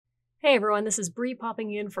Hey everyone, this is Bree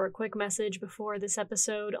popping in for a quick message before this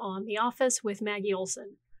episode on The Office with Maggie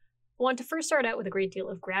Olson. I want to first start out with a great deal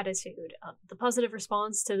of gratitude. The positive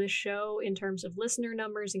response to this show in terms of listener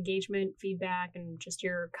numbers, engagement, feedback, and just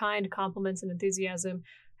your kind compliments and enthusiasm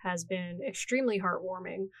has been extremely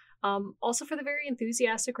heartwarming. Also for the very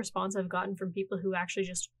enthusiastic response I've gotten from people who actually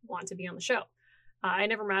just want to be on the show. I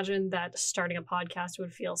never imagined that starting a podcast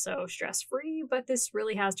would feel so stress-free, but this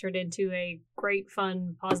really has turned into a great,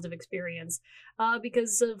 fun, positive experience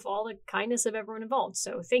because of all the kindness of everyone involved.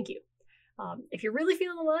 So thank you. If you're really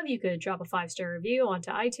feeling the love, you could drop a 5-star review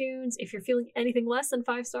onto iTunes. If you're feeling anything less than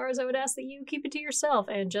 5 stars, I would ask that you keep it to yourself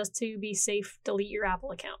and just to be safe, delete your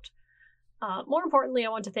Apple account. More importantly, I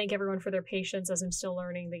want to thank everyone for their patience as I'm still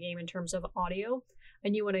learning the game in terms of audio. I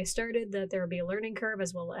knew when I started that there would be a learning curve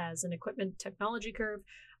as well as an equipment technology curve.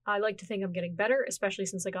 I like to think I'm getting better, especially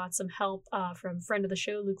since I got some help from friend of the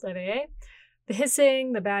show, Luc Leveille. The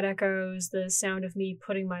hissing, the bad echoes, the sound of me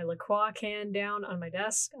putting my La Croix can down on my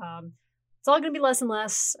desk. It's all going to be less and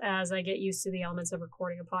less as I get used to the elements of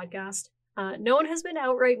recording a podcast. No one has been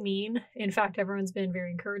outright mean. In fact, everyone's been very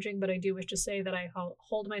encouraging, but I do wish to say that I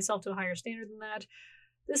hold myself to a higher standard than that.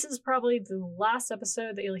 This is probably the last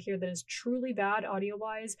episode that you'll hear that is truly bad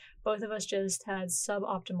audio-wise. Both of us just had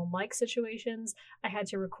suboptimal mic situations. I had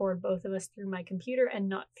to record both of us through my computer and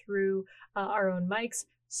not through our own mics,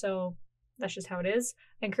 so that's just how it is.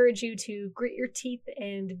 I encourage you to grit your teeth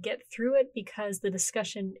and get through it because the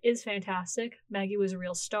discussion is fantastic. Maggie was a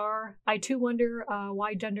real star. I too wonder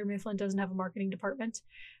why Dunder Mifflin doesn't have a marketing department.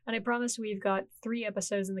 And I promise we've got 3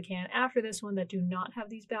 episodes in the can after this one that do not have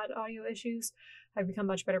these bad audio issues. I've become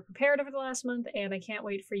much better prepared over the last month, and I can't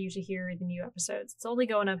wait for you to hear the new episodes. It's only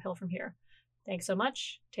going uphill from here. Thanks so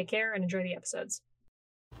much. Take care and enjoy the episodes.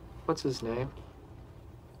 What's his name?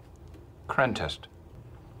 Crentist.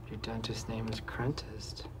 Your dentist's name is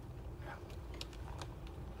Crentist.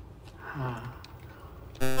 Huh.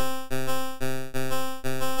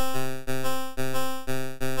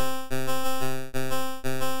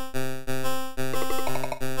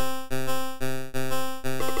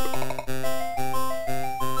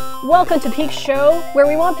 Welcome to Peak Show, where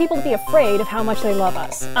we want people to be afraid of how much they love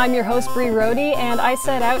us. I'm your host, Bree Rohde, and I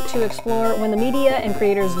set out to explore when the media and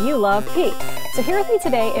creators you love peak. So here with me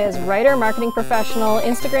today is writer, marketing professional,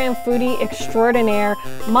 Instagram foodie extraordinaire,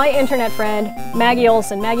 my internet friend, Maggie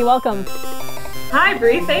Olson. Maggie, welcome. Hi,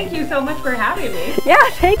 Bree. Thank you so much for having me. Yeah,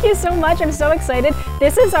 thank you so much. I'm so excited.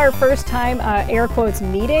 This is our first time, air quotes,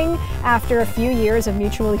 meeting after a few years of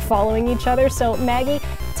mutually following each other. So, Maggie,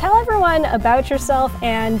 tell everyone about yourself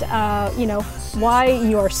and, why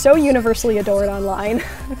you are so universally adored online.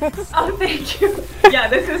 Oh, thank you. Yeah,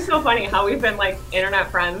 this is so funny how we've been like internet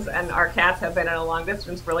friends and our cats have been in a long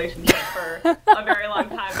distance relationship for a very long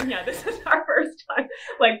time. And yeah, this is our first time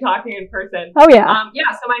like talking in person. Oh, yeah.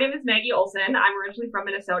 So my name is Maggie Olson. I'm originally from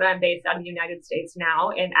Minnesota. I'm based out of the United States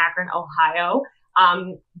now in Akron, Ohio.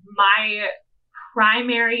 My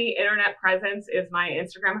primary internet presence is my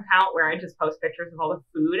Instagram account where I just post pictures of all the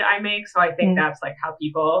food I make. So I think that's like how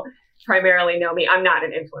people primarily know me. I'm not an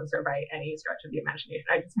influencer by any stretch of the imagination.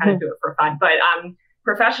 I just kind of do it for fun. But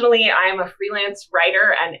professionally, I am a freelance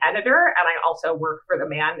writer and editor, and I also work for the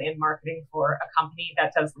man in marketing for a company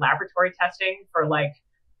that does laboratory testing for like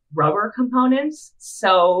rubber components.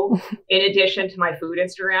 So in addition to my food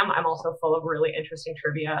Instagram, I'm also full of really interesting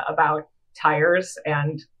trivia about tires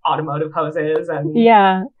and automotive hoses and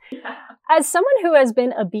yeah. As someone who has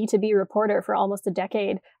been a B2B reporter for almost a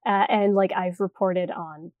decade, and like I've reported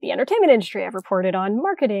on the entertainment industry, I've reported on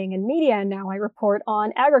marketing and media, and now I report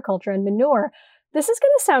on agriculture and manure. This is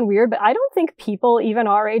going to sound weird, but I don't think people even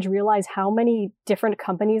our age realize how many different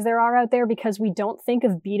companies there are out there because we don't think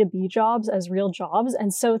of B2B jobs as real jobs.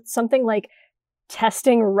 And so something like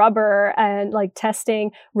testing rubber and like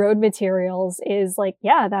testing road materials is like,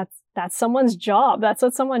 yeah, that's someone's job. That's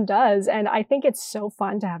what someone does. And I think it's so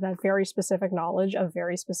fun to have that very specific knowledge of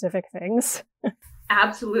very specific things.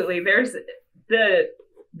 Absolutely. There's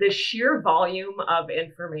the sheer volume of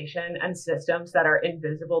information and systems that are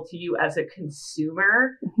invisible to you as a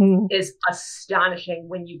consumer is astonishing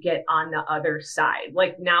when you get on the other side.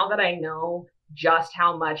 Like now that I know just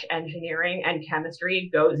how much engineering and chemistry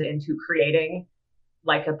goes into creating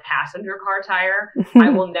like a passenger car tire, I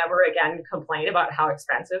will never again complain about how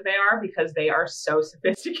expensive they are because they are so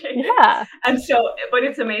sophisticated. Yeah. And so, but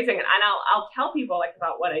it's amazing. And I'll tell people like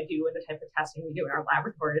about what I do and the type of testing we do in our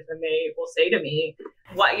laboratories. And they will say to me,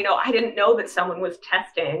 I didn't know that someone was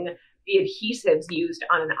testing the adhesives used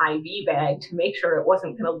on an IV bag to make sure it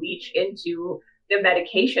wasn't going to leach into the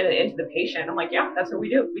medication into the patient. I'm like, yeah, that's what we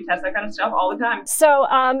do. We test that kind of stuff all the time. So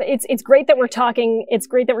it's great that we're talking. It's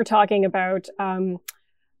great that we're talking about kind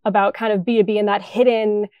of B2B and that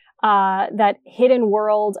hidden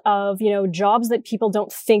world of, jobs that people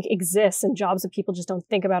don't think exist and jobs that people just don't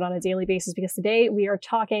think about on a daily basis. Because today we are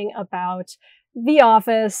talking about The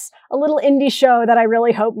Office, a little indie show that I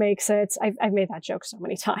really hope makes it. I've made that joke so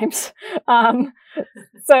many times. But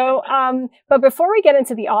before we get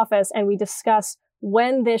into The Office and we discuss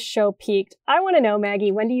when this show peaked, I want to know,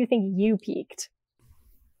 Maggie, when do you think you peaked?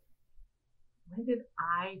 When did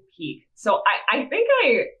I peak? So I think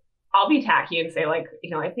I'll be tacky and say, like,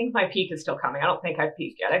 I think my peak is still coming. I don't think I've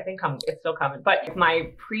peaked yet. I think it's still coming. But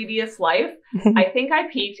my previous life, I think I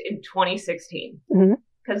peaked in 2016.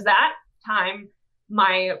 Because that time,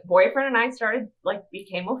 my boyfriend and I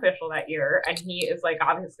became official that year. And he is, like,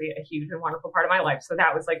 obviously a huge and wonderful part of my life. So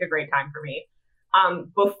that was, like, a great time for me.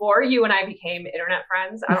 Before you and I became internet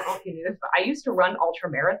friends, I don't know if you knew this, but I used to run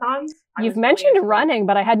ultra marathons. You've mentioned running,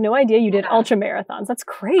 but I had no idea you did ultra marathons. That's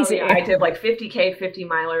crazy. Oh, yeah. I did like 50K, 50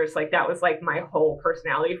 milers. Like that was like my whole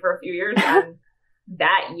personality for a few years. And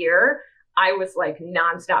that year I was like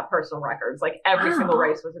nonstop personal records. Like every single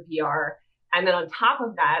race was a PR. And then on top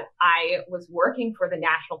of that, I was working for the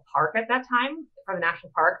National Park at that time, for the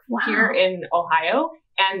National Park here in Ohio.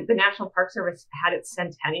 And the National Park Service had its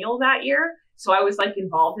centennial that year. So I was like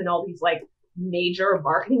involved in all these like major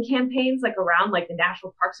marketing campaigns, like around like the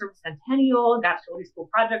National Park Service centennial, and got to all these cool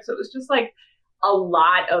projects. So it was just like a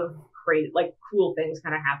lot of great, like cool things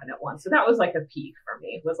kind of happened at once. So that was like a peak for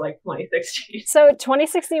me. It was like 2016. So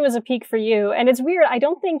 2016 was a peak for you. And it's weird. I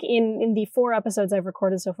don't think in the 4 episodes I've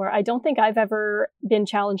recorded so far, I don't think I've ever been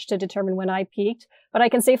challenged to determine when I peaked. But I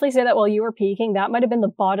can safely say that while you were peaking, that might have been the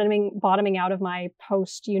bottoming out of my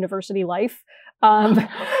post-university life. It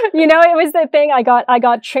was the thing. I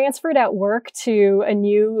got transferred at work to a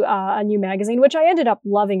new magazine, which I ended up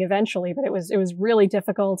loving eventually, but it was really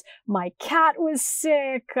difficult. My cat was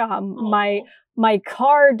sick. My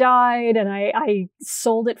car died and I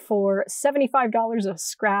sold it for $75 of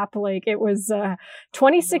scrap. Like it was,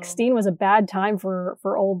 2016 was a bad time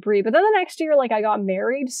for old Brie. But then the next year, like I got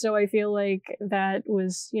married. So I feel like that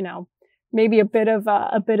was, maybe a bit of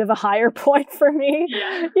a higher point for me.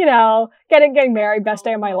 Yeah. Getting married, best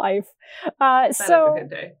day of my life. That is a good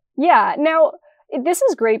day. Yeah. Now, this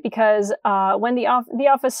is great because when The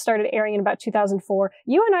Office started airing in about 2004,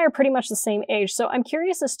 you and I are pretty much the same age. So I'm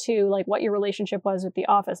curious as to like what your relationship was with The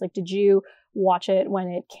Office. Like, did you watch it when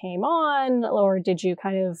it came on, or did you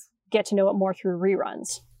kind of get to know it more through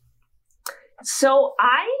reruns? So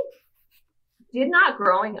I did not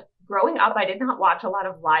growing up, I did not watch a lot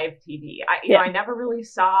of live TV. I never really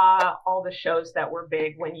saw all the shows that were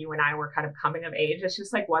big when you and I were kind of coming of age. It's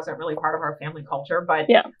just like wasn't really part of our family culture. But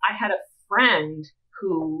I had a friend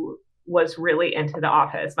who was really into The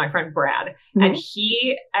Office, my friend Brad. And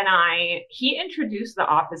he introduced The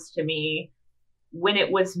Office to me when it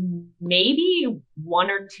was maybe 1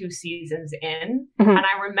 or 2 seasons in. And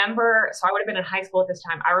I remember, so I would have been in high school at this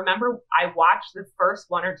time. I remember I watched the first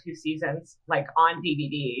 1 or 2 seasons like on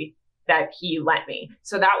DVD that he lent me.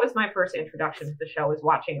 So that was my first introduction to the show, was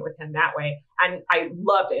watching it with him that way. And I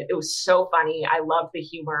loved it. It was so funny. I loved the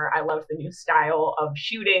humor. I loved the new style of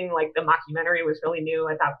shooting. Like the mockumentary was really new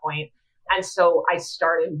at that point. And so I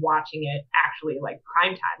started watching it actually like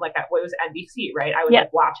prime time. Like it was NBC, right? I would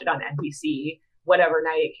like watch it on NBC, whatever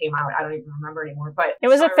night it came out. I don't even remember anymore. But it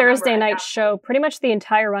was a Thursday night show. Pretty much the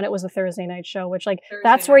entire run, it was a Thursday night show, which like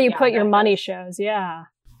that's where you put your money shows. Yeah.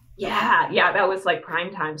 Yeah, that was like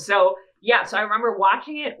prime time. So so I remember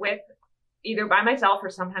watching it with either by myself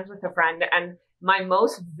or sometimes with a friend. And my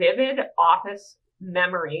most vivid Office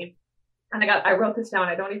memory, and I wrote this down.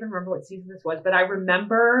 I don't even remember what season this was, but I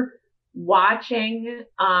remember watching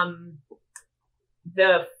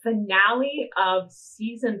the finale of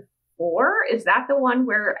season 4. Is that the one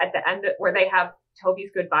where at the end where they have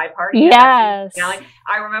Toby's goodbye party? Yes.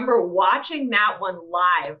 I remember watching that one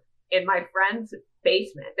live in my friend's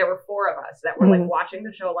basement. There were 4 of us that were like watching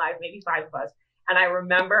the show live, maybe 5 of us. And I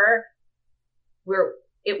remember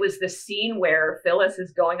it was the scene where Phyllis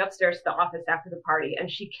is going upstairs to the office after the party and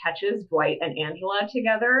she catches Dwight and Angela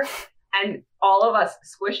together. And all of us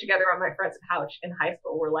squished together on my friend's couch in high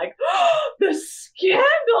school were like, oh, the scandal.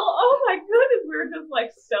 Oh my goodness. We were just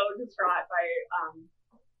like so distraught by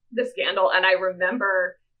the scandal. And I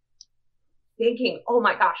remember thinking, oh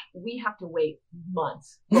my gosh, we have to wait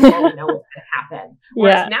months before we know what's going to happen.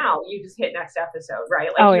 Whereas now you just hit next episode, right?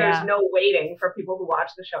 Like there's no waiting for people who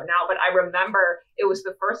watch the show now. But I remember it was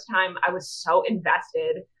the first time I was so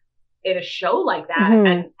invested in a show like that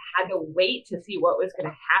and had to wait to see what was going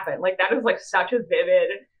to happen. Like that is like such a vivid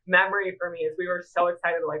memory for me as we were so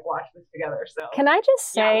excited to like watch this together. So can I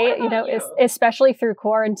just say, especially through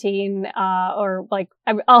quarantine, or like,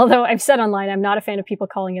 although I've said online, I'm not a fan of people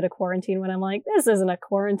calling it a quarantine when I'm like, this isn't a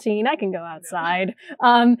quarantine. I can go outside.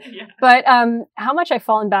 But how much I've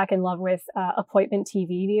fallen back in love with appointment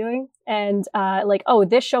TV viewing and like, oh,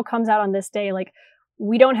 this show comes out on this day. Like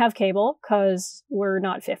we don't have cable because we're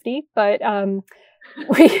not 50, but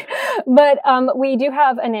we do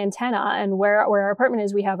have an antenna, and where our apartment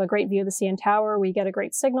is, we have a great view of the CN Tower. We get a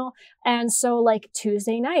great signal. And so like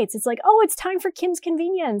Tuesday nights, it's like, oh, it's time for Kim's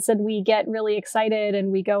Convenience. And we get really excited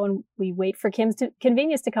and we go and we wait for Kim's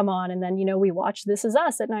Convenience to come on. And then, we watch This Is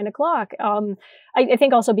Us at 9:00. I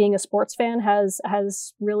think also being a sports fan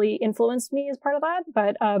has really influenced me as part of that.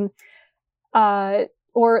 But,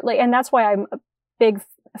 and that's why I'm a big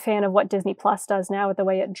fan of what Disney Plus does now with the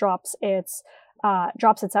way it drops its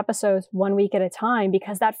episodes 1 week at a time,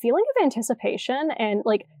 because that feeling of anticipation, and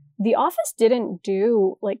like The Office didn't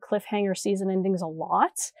do like cliffhanger season endings a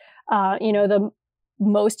lot. The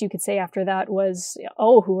most you could say after that was,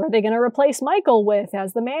 oh, who are they going to replace Michael with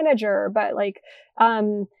as the manager? But like,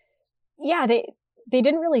 they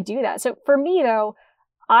didn't really do that. So for me though,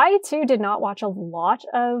 I too did not watch a lot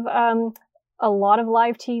of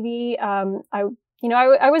live TV.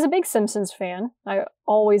 I was a big Simpsons fan. I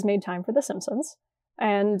always made time for The Simpsons.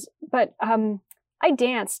 But I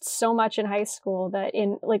danced so much in high school that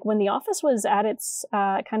when The Office was at its,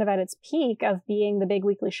 kind of at its peak of being the big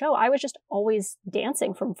weekly show, I was just always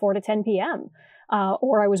dancing from 4 to 10 p.m.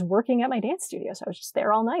 Or I was working at my dance studio. So I was just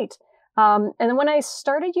there all night. And then when I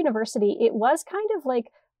started university, it was kind of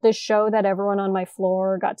like the show that everyone on my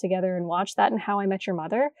floor got together and watched, that and How I Met Your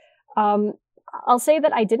Mother. I'll say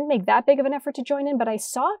that I didn't make that big of an effort to join in, but I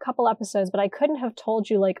saw a couple episodes, but I couldn't have told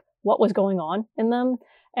you like what was going on in them.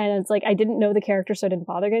 And it's like, I didn't know the characters, so I didn't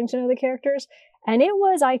bother getting to know the characters. And it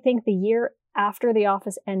was, I think, the year after The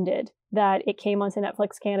Office ended that it came onto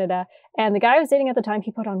Netflix Canada. And the guy I was dating at the time,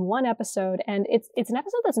 he put on one episode, and it's an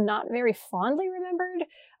episode that's not very fondly remembered.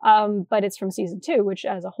 But it's from season 2, which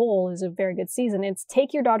as a whole is a very good season. It's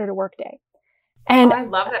Take Your Daughter to Work Day. And I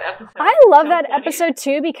love that episode. I love that episode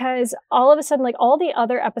too, because all of a sudden, like all the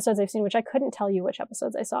other episodes I've seen, which I couldn't tell you which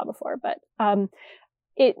episodes I saw before, but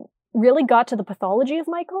it really got to the pathology of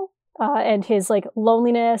Michael and his like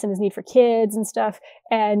loneliness and his need for kids and stuff.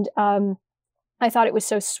 And I thought it was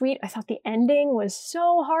so sweet. I thought the ending was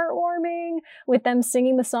so heartwarming with them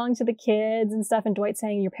singing the song to the kids and stuff, and Dwight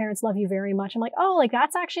saying, "Your parents love you very much." I'm like, oh, like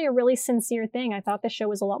that's actually a really sincere thing. I thought the show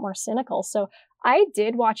was a lot more cynical. So I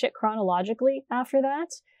did watch it chronologically after that.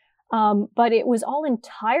 But it was all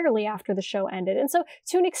entirely after the show ended. And so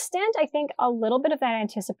to an extent, I think a little bit of that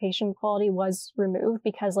anticipation quality was removed,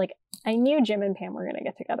 because like I knew Jim and Pam were going to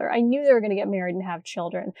get together. I knew they were going to get married and have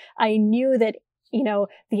children. I knew that,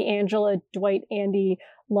 the Angela, Dwight, Andy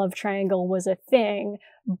love triangle was a thing,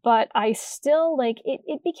 but I still like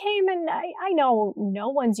it became, and I know no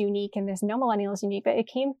one's unique and there's no millennial is unique, but it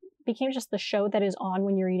became just the show that is on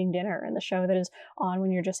when you're eating dinner and the show that is on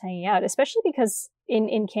when you're just hanging out, especially because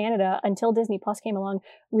in Canada, until Disney Plus came along,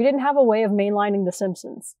 we didn't have a way of mainlining The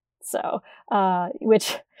Simpsons. So,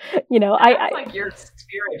 which, that's like your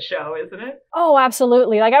spirit show, isn't it? Oh,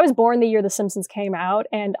 absolutely. Like I was born the year The Simpsons came out,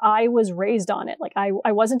 and I was raised on it. Like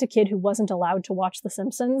I wasn't a kid who wasn't allowed to watch The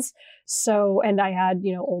Simpsons. So, and I had,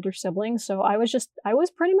 older siblings. So I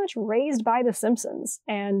was pretty much raised by The Simpsons.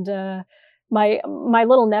 And, my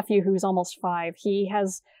little nephew, who's almost 5,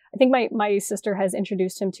 I think my sister has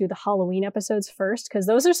introduced him to the Halloween episodes first, because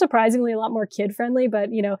those are surprisingly a lot more kid friendly. But,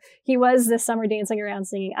 he was this summer dancing around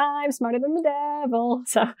singing, "I'm smarter than the devil."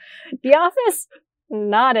 So The Office,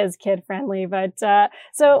 not as kid friendly. But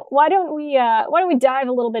so why don't we dive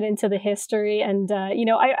a little bit into the history? And,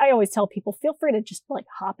 I always tell people, feel free to just like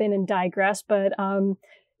hop in and digress. But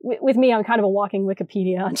with me, I'm kind of a walking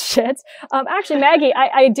Wikipedia on shit. Actually, Maggie,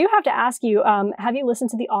 I do have to ask you, have you listened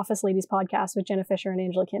to the Office Ladies podcast with Jenna Fischer and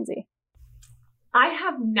Angela Kinsey? I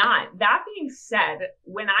have not. That being said,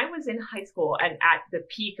 when I was in high school and at the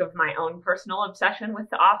peak of my own personal obsession with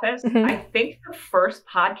The Office, I think the first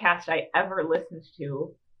podcast I ever listened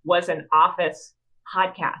to was an Office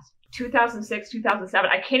podcast. 2006, 2007.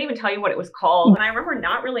 I can't even tell you what it was called. And I remember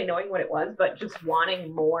not really knowing what it was, but just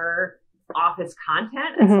wanting more Office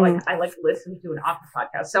content. And so I like listened to an Office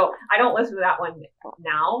podcast. So I don't listen to that one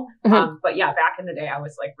now. But yeah, back in the day, I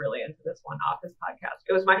was like really into this one Office podcast.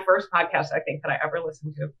 It was my first podcast, I think, that I ever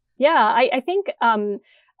listened to. Yeah, I think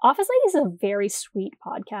Office Ladies is a very sweet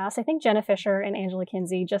podcast. I think Jenna Fischer and Angela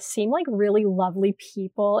Kinsey just seem like really lovely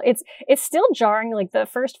people. It's still jarring, like the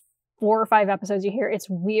first 4 or 5 episodes you hear, it's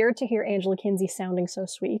weird to hear Angela Kinsey sounding so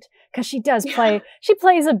sweet, because she does play, she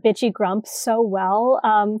plays a bitchy grump so well.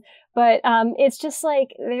 But it's just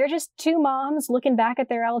like, they're just two moms looking back at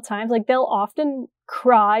their old times. Like, they'll often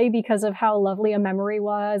cry because of how lovely a memory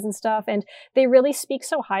was and stuff. And they really speak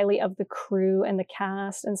so highly of the crew and the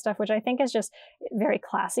cast and stuff, which I think is just very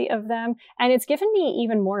classy of them. And it's given me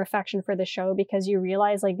even more affection for the show, because you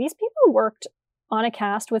realize, like, these people worked on a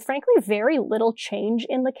cast with, frankly, very little change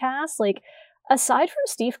in the cast. Like, aside from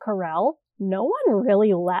Steve Carell, no one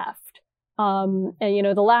really left. And, you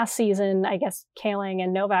know, the last season, I guess Kaling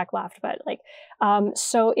and Novak left, but like,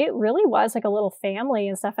 so it really was like a little family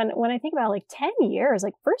and stuff. And when I think about like 10 years,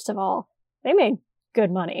 like, first of all, they made good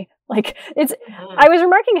money. Like, it's, I was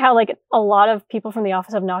remarking how like a lot of people from The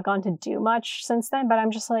Office have not gone to do much since then, but I'm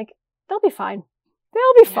just like, they'll be fine.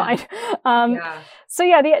 They'll be fine. So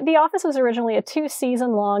yeah, The Office was originally a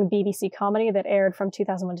 2-season long BBC comedy that aired from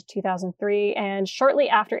 2001 to 2003. And shortly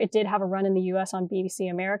after, it did have a run in the US on BBC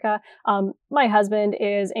America. My husband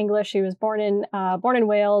is English. He was born in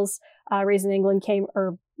Wales, raised in England,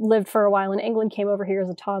 lived for a while in England, came over here as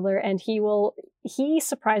a toddler. And he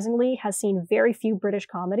surprisingly has seen very few British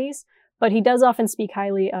comedies, but he does often speak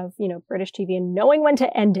highly of, you know, British TV and knowing when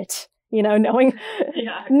to end it. You know, knowing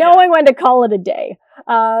when to call it a day.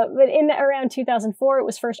 But in around 2004, it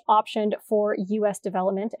was first optioned for US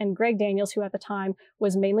development, and Greg Daniels, who at the time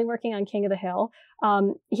was mainly working on King of the Hill,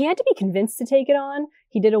 he had to be convinced to take it on.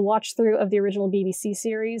 He did a watch through of the original BBC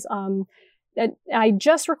series. I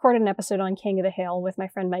just recorded an episode on King of the Hill with my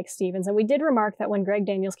friend Mike Stevens, and we did remark that when Greg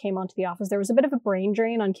Daniels came onto The Office, there was a bit of a brain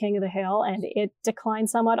drain on King of the Hill, and it declined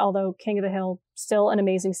somewhat, although King of the Hill, still an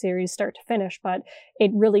amazing series start to finish, but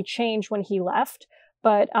it really changed when he left.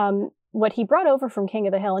 But what he brought over from King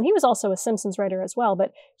of the Hill, and he was also a Simpsons writer as well,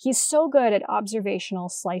 but he's so good at observational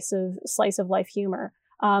slice of life humor.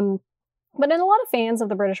 But then a lot of fans of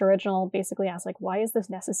the British original basically asked, like, why is this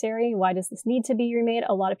necessary? Why does this need to be remade?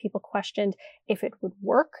 A lot of people questioned if it would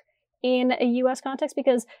work in a US context,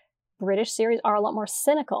 because British series are a lot more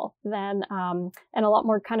cynical than, and a lot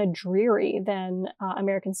more kind of dreary than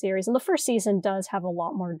American series. And the first season does have a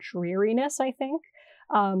lot more dreariness, I think.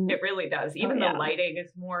 It really does. Even the lighting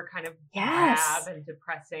is more kind of drab and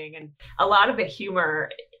depressing. And a lot of the humor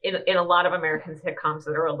in a lot of American sitcoms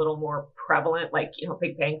that are a little more prevalent, like, you know,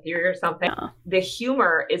 Big Bang Theory or something, the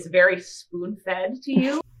humor is very spoon-fed to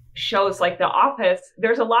you. Shows like The Office,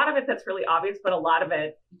 there's a lot of it that's really obvious, but a lot of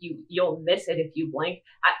it, you'll miss it if you blink.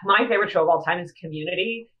 My favorite show of all time is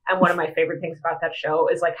Community. And one of my favorite things about that show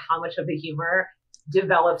is like how much of the humor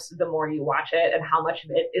develops the more you watch it, and how much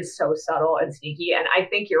of it is so subtle and sneaky. And I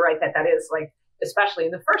think you're right that is, like, especially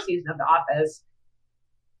in the first season of The Office,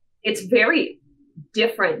 it's very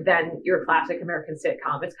different than your classic American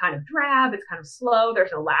sitcom. It's kind of drab, it's kind of slow.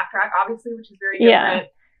 There's no laugh track, obviously, which is very different.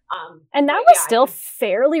 And that was still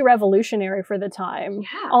fairly revolutionary for the time.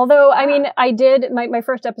 Although, I mean, I did, my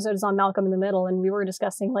first episode is on Malcolm in the Middle, and we were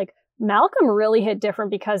discussing, like, Malcolm really hit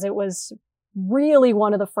different because it was really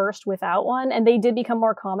one of the first without one, and they did become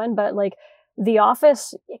more common, but like The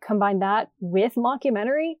Office combined that with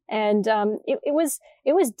mockumentary, and it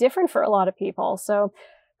was different for a lot of people. So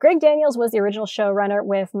Greg Daniels was the original showrunner,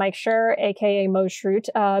 with Mike Schur, aka Mo Schrute,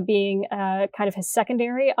 being kind of his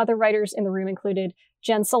secondary. Other writers in the room included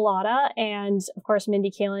Jen Salata and, of course,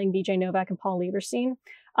 Mindy Kaling, BJ Novak, and Paul Lieberstein.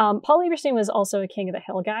 Paul Lieberstein was also a King of the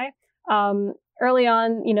Hill guy. Early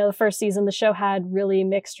on, you know, the first season, the show had really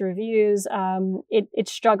mixed reviews. It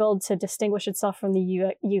struggled to distinguish itself from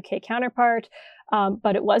the UK counterpart,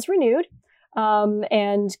 but it was renewed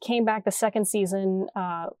and came back. The second season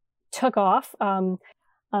took off.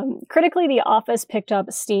 Critically, The Office picked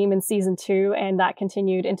up steam in season 2, and that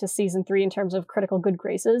continued into season 3 in terms of critical good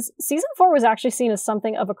graces. Season 4 was actually seen as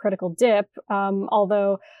something of a critical dip,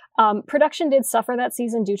 although production did suffer that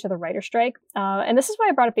season due to the writer strike. And this is why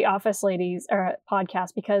I brought up The Office Ladies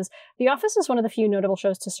podcast, because The Office is one of the few notable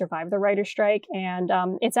shows to survive the writer strike, and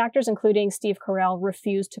its actors, including Steve Carell,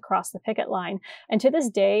 refused to cross the picket line. And to this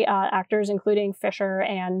day, actors including Fisher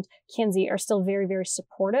and Kinsey are still very, very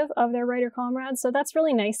supportive of their writer comrades. So that's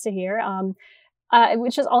really nice to hear.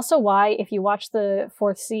 Which is also why, if you watch the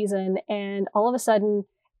 4th season and all of a sudden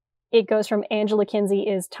it goes from Angela Kinsey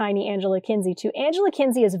is tiny Angela Kinsey to Angela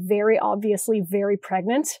Kinsey is very obviously very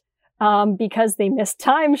pregnant, because they missed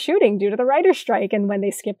time shooting due to the writer's strike. And when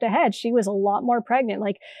they skipped ahead, she was a lot more pregnant.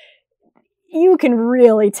 Like, you can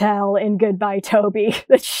really tell in Goodbye Toby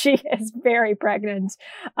that she is very pregnant.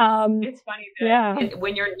 It's funny that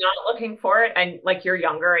when you're not looking for it and like you're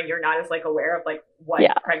younger and you're not as like aware of like what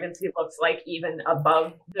pregnancy looks like even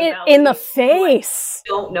above the belly, in the face,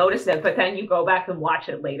 you don't notice it, but then you go back and watch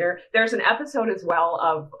it later. There's an episode as well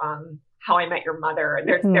of How I Met Your Mother, and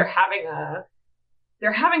they're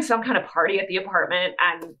having some kind of party at the apartment,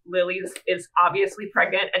 and Lily is obviously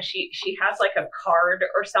pregnant, and she has like a card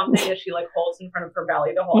or something that she like holds in front of her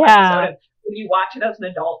belly the whole episode. And when you watch it as an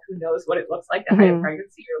adult who knows what it looks like to hide a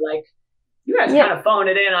pregnancy, you're like, you guys kind of phoned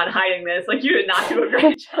it in on hiding this. Like, you did not do a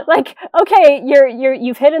great job. Like, okay,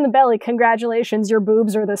 you've hidden the belly. Congratulations, your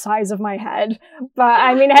boobs are the size of my head. But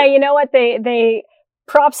I mean, hey, you know what? They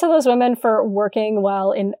props to those women for working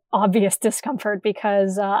well in obvious discomfort,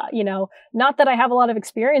 because, not that I have a lot of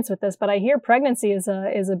experience with this, but I hear pregnancy is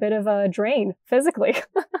a bit of a drain physically.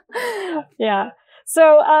 Yeah.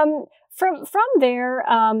 So, from there,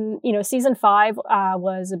 season 5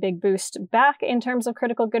 was a big boost back in terms of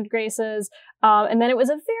critical good graces. And then it was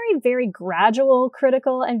a very, very gradual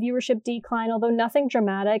critical and viewership decline, although nothing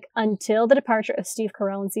dramatic, until the departure of Steve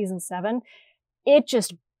Carell in season 7. It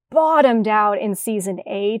just bottomed out in season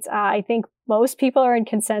 8. I think most people are in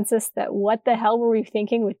consensus that what the hell were we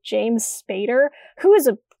thinking with James Spader, who is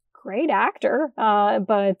a great actor,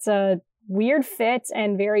 but weird fit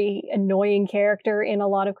and very annoying character in a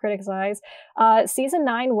lot of critics' eyes. Season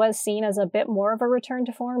 9 was seen as a bit more of a return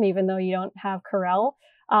to form, even though you don't have Carell.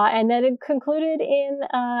 And then it concluded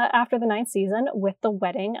after the 9th season with the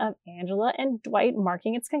wedding of Angela and Dwight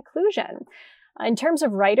marking its conclusion. In terms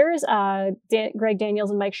of writers, Greg Daniels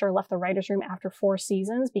and Mike Schur left the writer's room after 4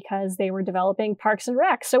 seasons because they were developing Parks and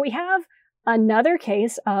Rec. So we have another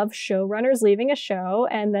case of showrunners leaving a show,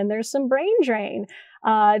 and then there's some brain drain.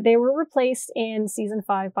 They were replaced in season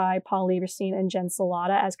 5 by Paul Lieberstein and Jen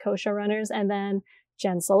Salata as co-showrunners, and then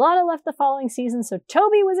Jen Salata left the following season, so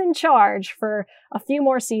Toby was in charge for a few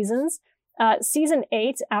more seasons. Season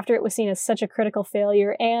 8, after it was seen as such a critical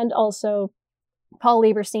failure, and also Paul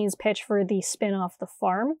Lieberstein's pitch for the spin-off The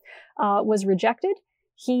Farm was rejected.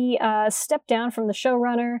 He stepped down from the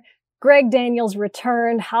showrunner. Greg Daniels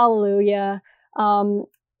returned. Hallelujah.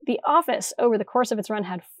 The Office, over the course of its run,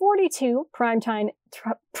 had 42 primetime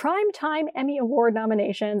Emmy Award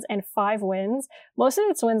nominations and 5 wins. Most of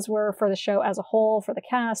its wins were for the show as a whole, for the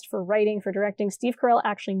cast, for writing, for directing. Steve Carell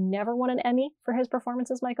actually never won an Emmy for his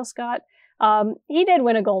performance as Michael Scott. He did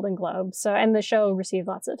win a Golden Globe, and the show received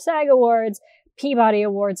lots of SAG Awards, Peabody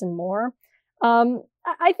Awards, and more.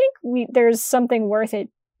 I think there's something worth it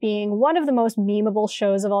being one of the most memeable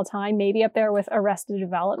shows of all time, maybe up there with Arrested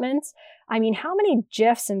Development. I mean, how many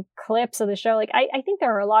GIFs and clips of the show? Like, I think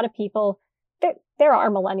there are a lot of people, there are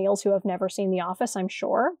millennials who have never seen The Office, I'm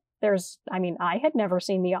sure. I had never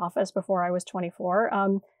seen The Office before I was 24.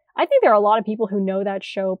 I think there are a lot of people who know that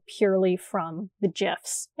show purely from the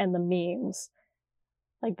GIFs and the memes.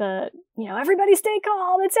 Like everybody stay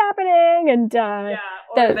calm, it's happening, and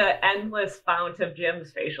the endless fount of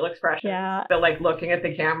Jim's facial expressions. Yeah, the like looking at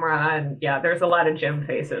the camera, and there's a lot of Jim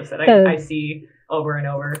faces that I see over and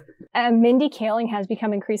over. Mindy Kaling has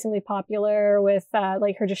become increasingly popular with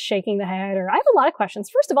her just shaking the head. Or I have a lot of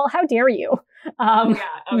questions. First of all, how dare you? Yes.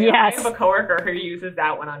 I have a coworker who uses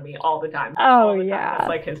that one on me all the time. It's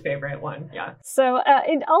like his favorite one. Yeah. So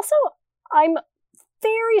it also, I'm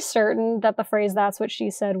very certain that the phrase "that's what she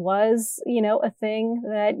said" was, a thing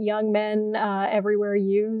that young men everywhere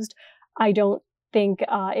used. I don't think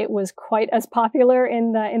it was quite as popular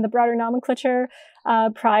in the broader nomenclature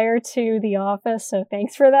prior to The Office. So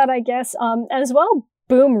thanks for that, I guess. As well,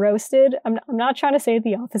 boom roasted. I'm not trying to say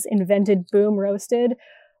The Office invented boom roasted,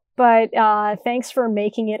 but thanks for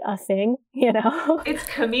making it a thing, Its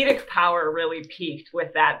comedic power really peaked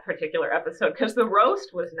with that particular episode, because the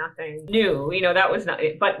roast was nothing new. That was not,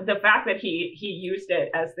 but the fact that he used it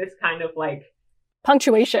as this kind of like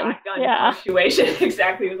punctuation. Punctuation,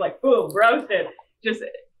 exactly. It was like, boom, roasted. Just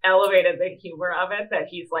elevated the humor of it, that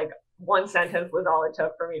he's like, one sentence was all it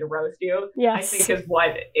took for me to roast you. Yes. I think is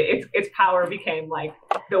what its power became. Like,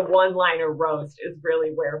 the one-liner roast is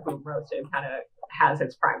really where boom roasted kind of has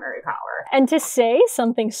its primary power. And to say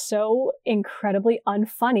something so incredibly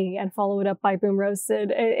unfunny and follow it up by boom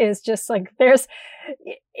roasted is just like,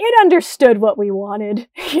 it understood what we wanted,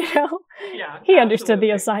 Yeah. He understood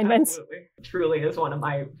the assignments. Absolutely. Truly is one of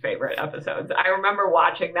my favorite episodes. I remember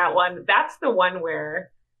watching that one. That's the one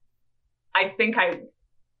where I think I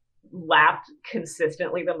laughed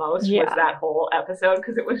consistently the most was that whole episode,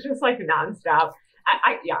 because it was just like nonstop.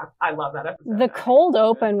 I love that episode. The cold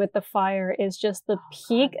open with the fire is just the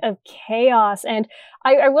peak of chaos. And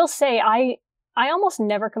I will say, I almost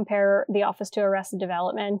never compare The Office to Arrested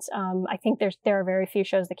Development. I think there are very few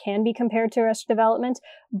shows that can be compared to Arrested Development,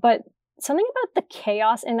 but something about the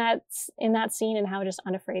chaos in that scene and how just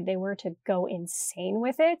unafraid they were to go insane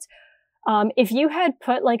with it. If you had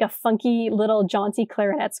put like a funky little jaunty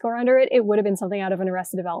clarinet score under it, it would have been something out of an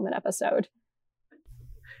Arrested Development episode.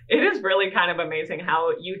 It is really kind of amazing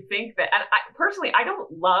how you think that, and I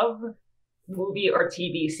don't love movie or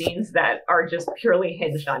TV scenes that are just purely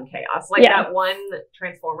hinged on chaos. Like that one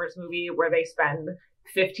Transformers movie where they spend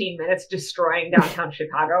 15 minutes destroying downtown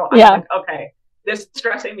Chicago. I'm like, okay, this is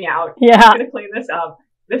stressing me out. Yeah. I'm going to clean this up.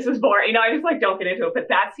 This is boring. You know, I just like don't get into it. But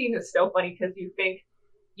that scene is so funny because you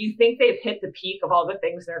think they've hit the peak of all the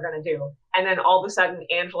things they're going to do. And then all of a sudden,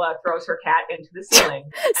 Angela throws her cat into the ceiling.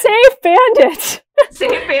 Save Bandit!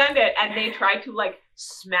 Save Bandit! And they try to like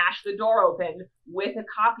smash the door open with a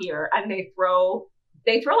copier, and they throw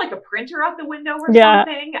like a printer out the window or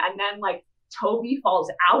something. And then like Toby falls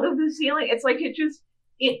out of the ceiling. It's like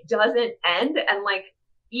it doesn't end. And like,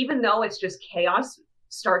 even though it's just chaos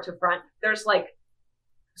start to front, there's like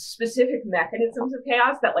specific mechanisms of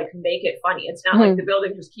chaos that like make it funny. It's not like the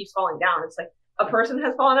building just keeps falling down. It's like a person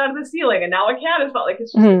has fallen out of the ceiling and now a cat has fallen. Like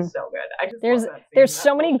it's just it's so good. There's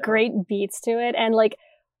so many great beats to it, and like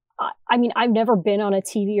I mean, I've never been on a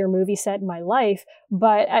TV or movie set in my life,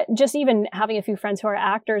 but just even having a few friends who are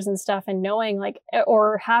actors and stuff, and knowing like,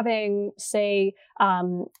 or having say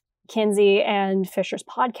Kinsey and Fisher's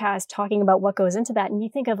podcast talking about what goes into that, and you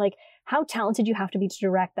think of like how talented you have to be to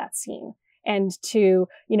direct that scene. And to,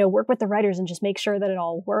 you know, work with the writers and just make sure that it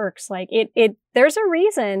all works. Like there's a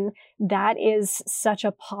reason that is such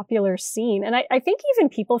a popular scene. And I think even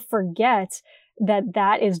people forget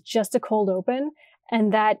that is just a cold open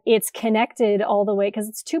and that it's connected all the way, because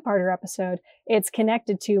it's a 2-parter episode. It's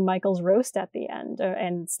connected to Michael's roast at the end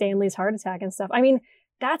and Stanley's heart attack and stuff. I mean,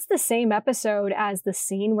 that's the same episode as the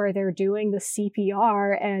scene where they're doing the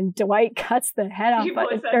CPR and Dwight cuts the head off,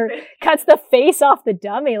 or cuts the face off the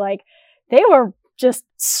dummy. Like, they were just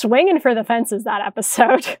swinging for the fences that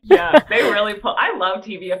episode. Yeah, they really I love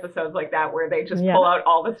TV episodes like that where they just pull out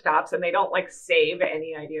all the stops and they don't like save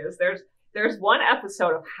any ideas. There's one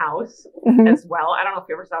episode of House as well. I don't know if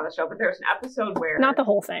you ever saw the show, but there's an episode where not the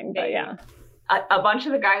whole thing, but yeah, a bunch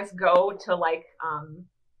of the guys go to like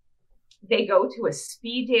they go to a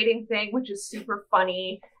speed dating thing, which is super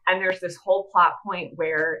funny. And there's this whole plot point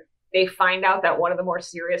where they find out that one of the more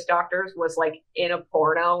serious doctors was like in a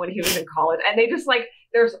porno when he was in college. And they just like,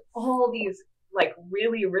 there's all these like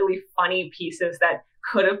really, really funny pieces that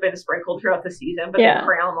could have been sprinkled throughout the season, but they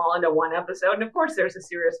cram them all into one episode. And of course there's a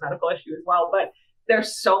serious medical issue as well, but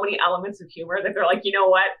there's so many elements of humor that they're like, you know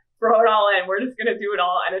what, throw it all in. We're just going to do it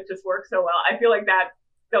all. And it just works so well. I feel like that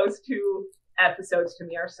those two episodes to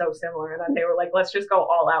me are so similar that they were like, let's just go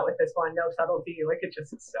all out with this one, no subtlety. Like it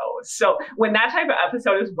just is so when that type of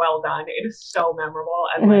episode is well done, it is so memorable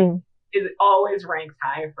and like it always ranks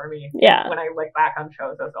high for me when I look back on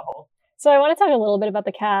shows as a whole. So I want to talk a little bit about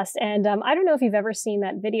the cast, and I don't know if you've ever seen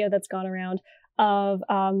that video that's gone around of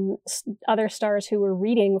other stars who were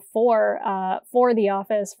reading for The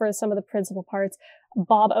Office for some of the principal parts.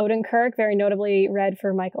 Bob Odenkirk, very notably, read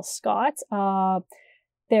for Michael Scott.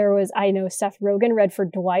 There was, I know, Seth Rogen read for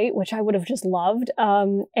Dwight, which I would have just loved.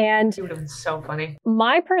 And it would have been so funny.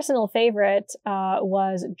 My personal favorite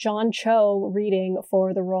was John Cho reading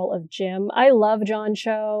for the role of Jim. I love John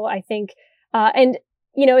Cho. I think, and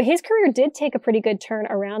you know, his career did take a pretty good turn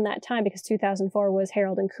around that time because 2004 was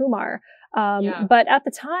Harold and Kumar. But at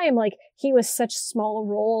the time, like, he was such small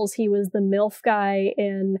roles. He was the MILF guy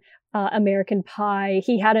in American Pie.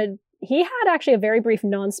 He had actually a very brief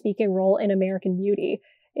non-speaking role in American Beauty.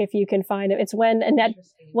 If you can find it, it's when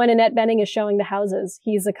Annette Bening is showing the houses.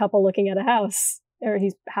 He's a couple looking at a house, or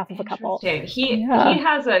he's half of a couple. He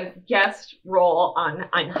has a guest role on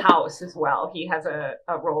House as well. He has a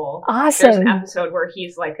role. Awesome. There's an episode where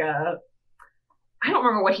he's like I don't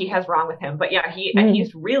remember what he has wrong with him, but yeah,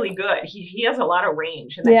 he's really good. He has a lot of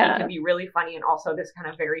range, and that he can be really funny and also this kind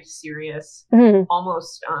of very serious,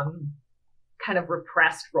 almost kind of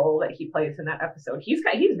repressed role that he plays in that episode. He's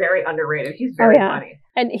very underrated. He's very funny.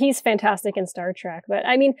 And he's fantastic in Star Trek. But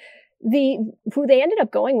I mean, who they ended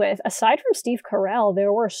up going with, aside from Steve Carell,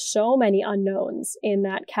 there were so many unknowns in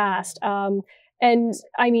that cast. And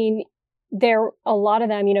I mean, a lot of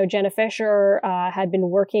them, you know, Jenna Fisher had been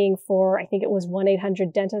working for, I think it was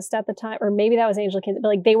 1-800-DENTIST at the time, or maybe that was Angela Kinsey, but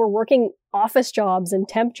like they were working office jobs and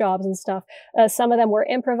temp jobs and stuff. Some of them were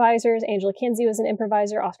improvisers. Angela Kinsey was an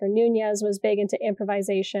improviser. Oscar Nunez was big into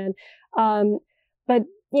improvisation. But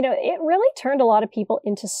it really turned a lot of people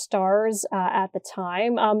into stars at the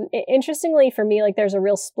time. Interestingly for me, like there's a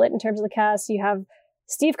real split in terms of the cast. You have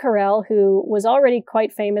Steve Carell, who was already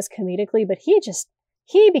quite famous comedically, but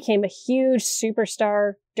he became a huge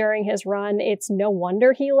superstar during his run. It's no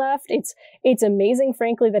wonder he left. It's amazing,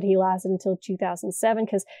 frankly, that he lasted until 2007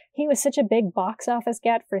 because he was such a big box office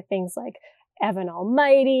get for things like Evan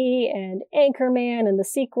Almighty and Anchorman and the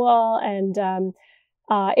sequel. And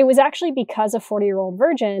it was actually because of 40-Year-Old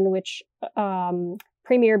Virgin, which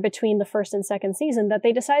premiered between the first and second season, that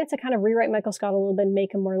they decided to kind of rewrite Michael Scott a little bit and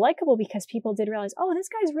make him more likable because people did realize, oh, this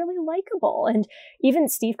guy's really likable. And even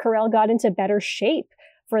Steve Carell got into better shape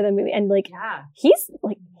for the movie. And he's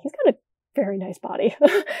got a very nice body.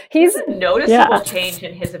 He's a noticeable change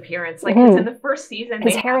in his appearance. Like in the first season,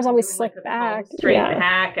 his hair is always slicked back, straight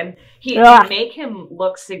back, and they make him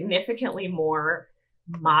look significantly more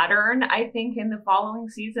modern. I think in the following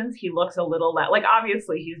seasons, he looks a little less, like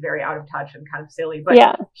obviously he's very out of touch and kind of silly, but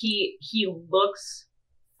he looks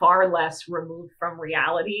far less removed from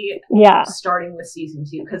reality. Starting with season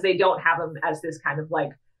 2, because they don't have him as this kind of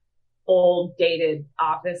like old dated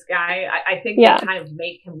office guy. I think they kind of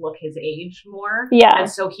make him look his age more. And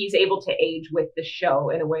so he's able to age with the show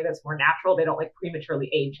in a way that's more natural. They don't like prematurely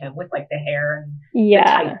age him with like the hair and the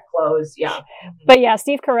tight clothes. But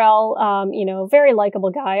Steve Carell, very likable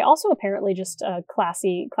guy. Also apparently just a class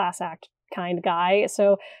act kind guy.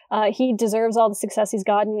 So he deserves all the success he's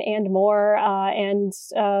gotten and more.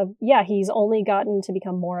 He's only gotten to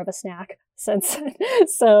become more of a snack since.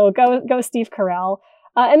 So go Steve Carell.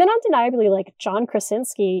 And then undeniably, like John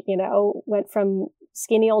Krasinski, went from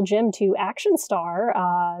skinny old Jim to action star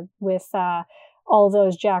with all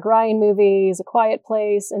those Jack Ryan movies, A Quiet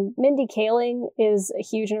Place, and Mindy Kaling is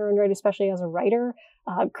huge in her own right, especially as a writer.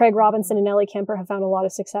 Craig Robinson and Ellie Kemper have found a lot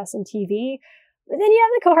of success in TV. But then you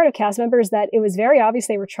have the cohort of cast members that it was very obvious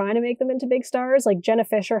they were trying to make them into big stars. Like Jenna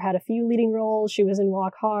Fisher had a few leading roles. She was in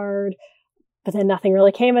Walk Hard, but then nothing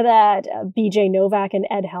really came of that. BJ Novak and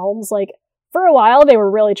Ed Helms, for a while, they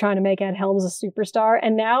were really trying to make Ed Helms a superstar,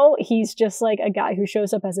 and now he's just like a guy who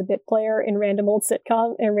shows up as a bit player in random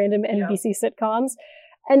random NBC sitcoms.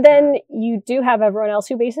 And then you do have everyone else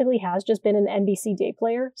who basically has just been an NBC day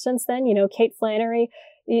player since then. Kate Flannery.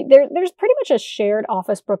 There's pretty much a shared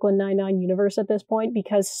Office Brooklyn Nine-Nine universe at this point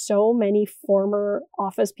because so many former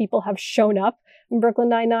Office people have shown up in Brooklyn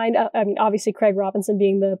Nine-Nine. I mean, obviously Craig Robinson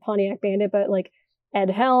being the Pontiac Bandit, but Ed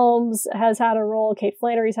Helms has had a role. Kate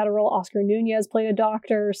Flannery's had a role. Oscar Nunez played a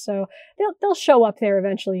doctor. So they'll show up there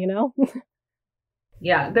eventually,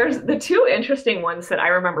 Yeah, there's the two interesting ones that I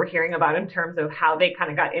remember hearing about in terms of how they kind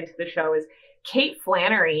of got into the show is Kate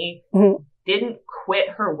Flannery didn't quit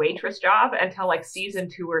her waitress job until like season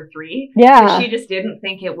 2 or 3. She just didn't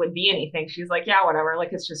think it would be anything. She's like, yeah, whatever.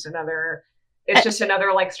 Like, it's just another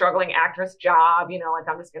like struggling actress job, like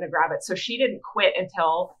I'm just going to grab it. So she didn't quit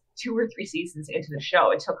until 2 or 3 seasons into the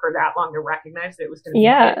show. It took her that long to recognize that it was going to be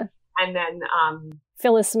it. And then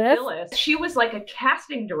Phyllis Smith, she was like a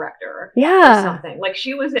casting director or something. Like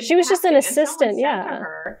she was just an assistant.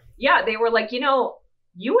 They were like,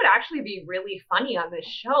 you would actually be really funny on this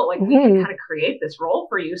show. Like we can kind of create this role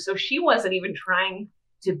for you. So she wasn't even trying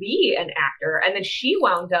to be an actor. And then she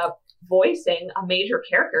wound up voicing a major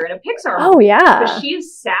character in a Pixar movie. But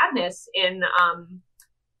she's Sadness in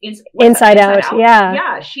Inside Out.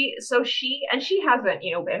 She hasn't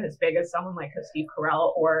been as big as someone like a Steve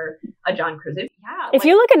Carell or a John Krasinski. If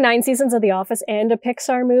you look at 9 seasons of The Office and a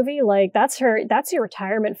Pixar movie, that's your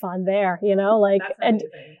retirement fund there,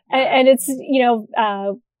 and it's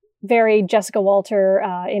very Jessica Walter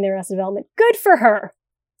in Arrested Development. Good for her.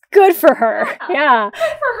 Good for her. Yeah. Good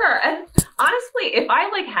for her. And honestly, if I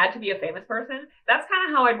had to be a famous person, that's kind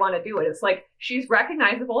of how I'd want to do it. It's like she's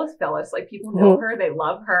recognizable as Phyllis. Like people know her, they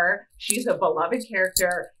love her. She's a beloved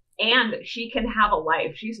character, and she can have a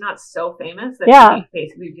life. She's not so famous that she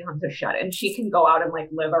basically becomes a shut-in. She can go out and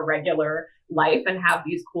live a regular life and have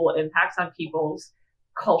these cool impacts on people's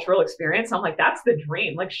cultural experience. I'm like, that's the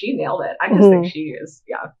dream. Like she nailed it. I just think she is.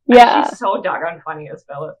 Yeah. She's so doggone funny as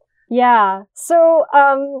Phyllis. Yeah. So,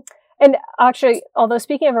 and actually, although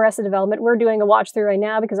speaking of Arrested Development, we're doing a watch through right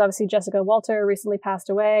now because obviously Jessica Walter recently passed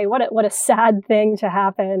away. What a sad thing to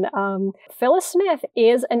happen. Phyllis Smith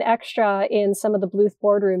is an extra in some of the Bluth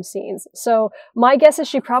boardroom scenes. So my guess is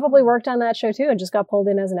she probably worked on that show too and just got pulled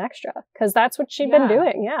in as an extra because that's what she'd been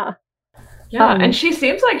doing. Yeah. Yeah, and she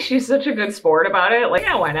seems like she's such a good sport about it. Like,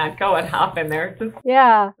 yeah, why not go and hop in there?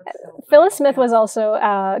 Phyllis Smith was also,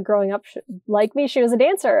 growing up like me, she was a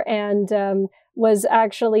dancer and was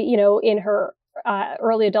actually, in her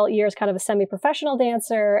early adult years, kind of a semi-professional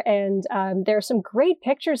dancer. And there's some great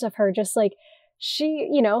pictures of her just she,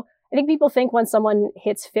 I think people think when someone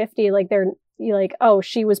hits 50, like you're like, oh,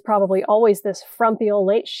 she was probably always this frumpy old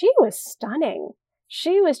lady. She was stunning.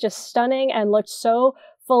 She was just stunning and looked so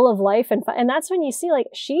full of life and fun. And that's when you see, like,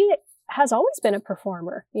 she has always been a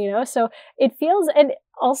performer, so it feels, and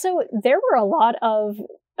also there were a lot of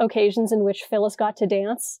occasions in which Phyllis got to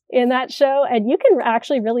dance in that show, and you can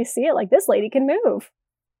actually really see it, like, this lady can move.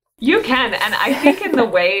 You can, and I think in the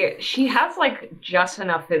way she has like just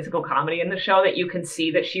enough physical comedy in the show that you can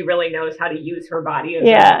see that she really knows how to use her body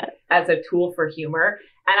as a tool for humor.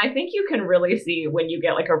 And I think you can really see when you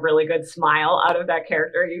get like a really good smile out of that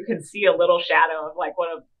character, you can see a little shadow of like what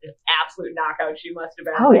an absolute knockout she must have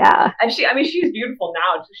been. Oh yeah. And she's beautiful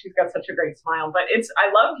now. She's got such a great smile, but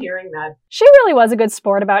I love hearing that. She really was a good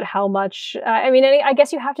sport about how much, I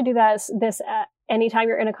guess you have to do this anytime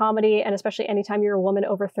you're in a comedy, and especially anytime you're a woman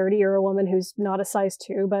over 30 or a woman who's not a size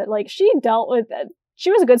 2, but like she dealt with it.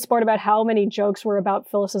 She was a good sport about how many jokes were about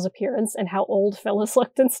Phyllis's appearance and how old Phyllis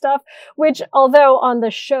looked and stuff, which although on the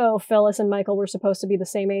show, Phyllis and Michael were supposed to be the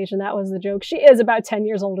same age and that was the joke, she is about 10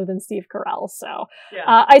 years older than Steve Carell. So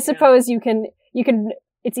I suppose you can,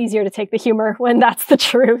 it's easier to take the humor when that's the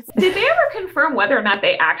truth. Did they ever confirm whether or not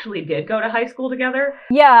they actually did go to high school together?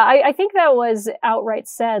 Yeah, I think that was outright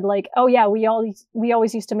said, like, oh yeah, we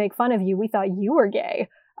always used to make fun of you. We thought you were gay.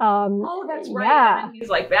 Oh, that's right. Yeah. And he's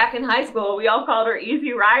like, back in high school, we all called her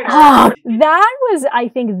Easy Rider. Oh, that was, I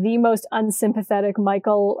think, the most unsympathetic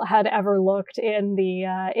Michael had ever looked in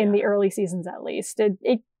the early seasons, at least.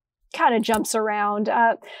 It kind of jumps around.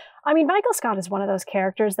 Michael Scott is one of those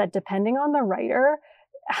characters that, depending on the writer,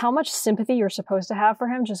 how much sympathy you're supposed to have for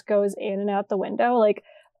him just goes in and out the window. Like,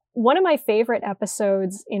 one of my favorite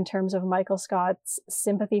episodes in terms of Michael Scott's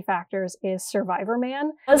sympathy factors is Survivor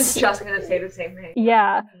Man. I was just going to say the same thing.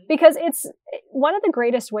 Yeah, because it's one of the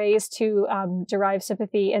greatest ways to derive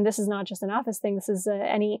sympathy, and this is not just an Office thing, this is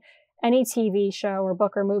any TV show or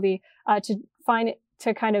book or movie, to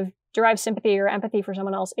kind of derive sympathy or empathy for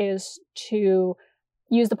someone else is to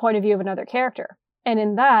use the point of view of another character. And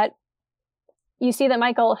in that, you see that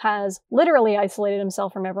Michael has literally isolated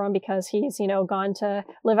himself from everyone because he's, gone to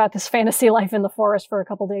live out this fantasy life in the forest for a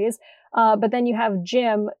couple days. But then you have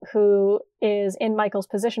Jim, who is in Michael's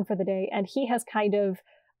position for the day, and he has kind of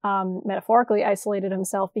metaphorically isolated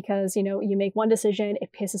himself because, you make one decision, it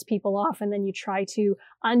pisses people off, and then you try to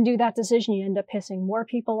undo that decision, you end up pissing more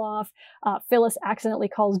people off. Phyllis accidentally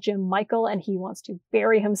calls Jim Michael, and he wants to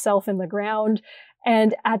bury himself in the ground.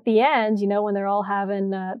 And at the end, when they're all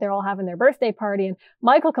having their birthday party, and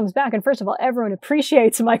Michael comes back, and first of all, everyone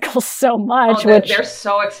appreciates Michael so much. They're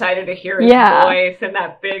so excited to hear his voice and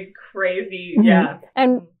that big, crazy,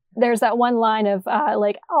 And there's that one line of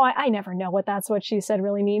I never know what she said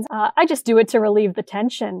really means. I just do it to relieve the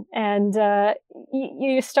tension. And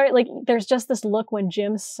you start, like, there's just this look when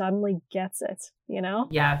Jim suddenly gets it, Yes.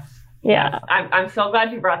 Yeah. Yes. I'm so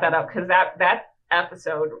glad you brought that up, because that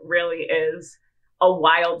episode really is a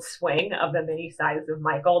wild swing of the many sides of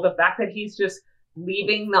Michael. The fact that he's just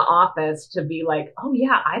leaving the office to be like, oh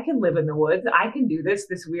yeah, I can live in the woods. I can do this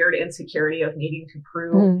weird insecurity of needing to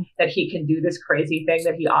prove that he can do this crazy thing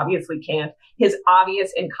that he obviously can't. His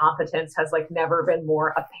obvious incompetence has like never been more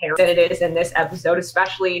apparent than it is in this episode,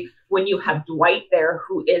 especially when you have Dwight there,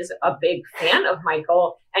 who is a big fan of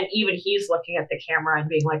Michael. And even he's looking at the camera and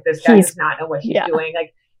being like, this guy does not know what he's doing.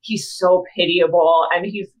 Like, he's so pitiable, and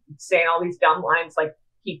he's saying all these dumb lines like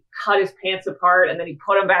he cut his pants apart and then he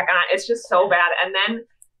put them back on. It's just so bad. And then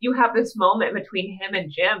you have this moment between him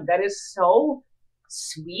and Jim that is so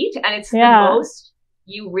sweet, and it's the most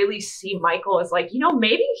you really see Michael as like,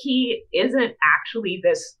 maybe he isn't actually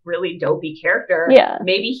this really dopey character. Yeah.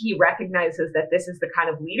 Maybe he recognizes that this is the kind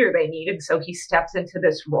of leader they need, and so he steps into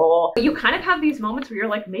this role. You kind of have these moments where you're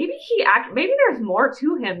like, maybe there's more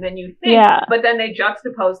to him than you think. Yeah. But then they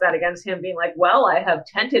juxtapose that against him being like, well, I have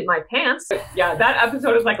tented my pants. Yeah, that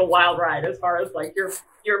episode is like a wild ride as far as like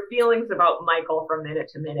your feelings about Michael from minute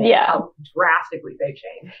to minute. Yeah. How drastically they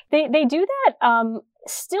change. They do that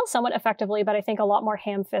still somewhat effectively, but I think a lot more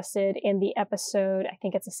ham-fisted in the episode. I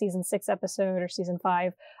think it's a season 6 episode or season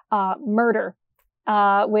 5, Murder,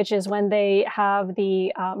 which is when they have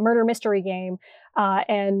the murder mystery game.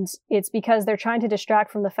 And it's because they're trying to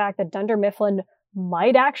distract from the fact that Dunder Mifflin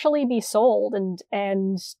might actually be sold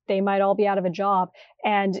and they might all be out of a job.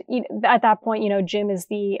 And at that point, Jim is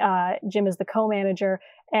the co-manager.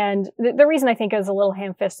 And the reason I think it was a little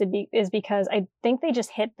ham-fisted is because I think they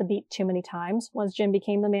just hit the beat too many times once Jim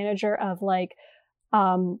became the manager of like,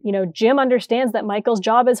 Jim understands that Michael's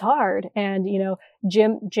job is hard, and,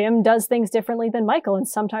 Jim does things differently than Michael, and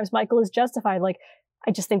sometimes Michael is justified. Like,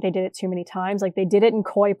 I just think they did it too many times. Like they did it in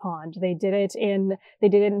Koi Pond, they did it in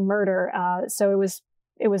Murder. So it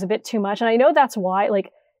was a bit too much. And I know that's why,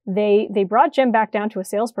 like, they brought Jim back down to a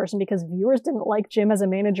salesperson because viewers didn't like Jim as a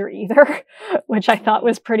manager either, which I thought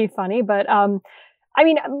was pretty funny. But I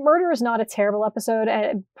mean, Murder is not a terrible episode.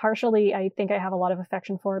 Partially, I think I have a lot of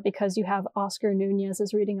affection for it because you have Oscar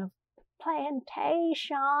Nunez's reading of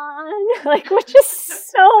Plantation, like, which is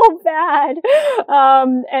so bad.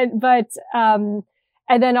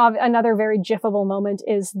 And then another very jiffable moment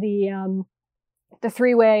is the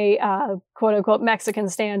three-way quote unquote Mexican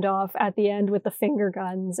standoff at the end with the finger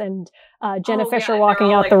guns and Jenna Fisher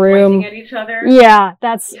walking out the room at each other. Yeah,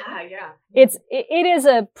 yeah. It is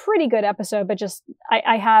a pretty good episode, but just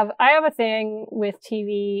I have a thing with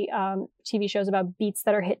TV shows about beats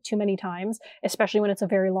that are hit too many times, especially when it's a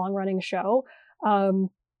very long running show.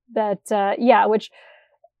 Which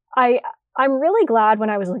I'm really glad when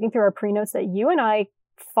I was looking through our pre-notes that you and I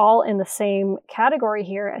fall in the same category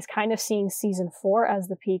here as kind of seeing season 4 as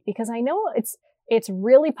the peak, because I know it's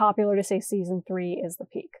really popular to say season 3 is the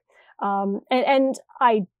peak. And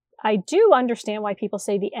I do understand why people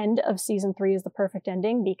say the end of season 3 is the perfect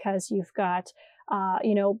ending, because you've got,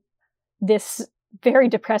 this very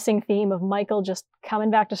depressing theme of Michael just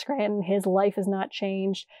coming back to Scranton. His life has not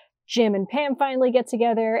changed. Jim and Pam finally get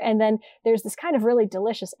together. And then there's this kind of really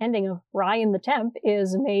delicious ending of Ryan the temp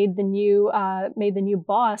is made the new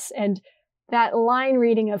boss. And that line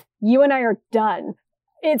reading of "You and I are done."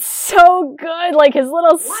 It's so good. Like his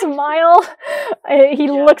little smile, he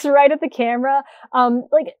looks right at the camera.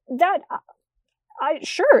 Like that,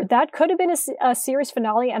 that could have been a series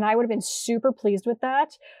finale and I would have been super pleased with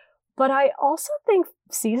that. But I also think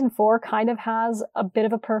season 4 kind of has a bit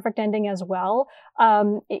of a perfect ending as well.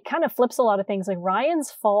 It kind of flips a lot of things, like Ryan's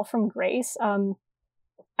fall from grace.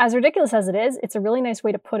 As ridiculous as it is, it's a really nice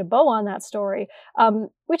way to put a bow on that story,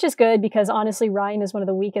 which is good because honestly, Ryan is one of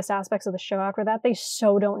the weakest aspects of the show after that. They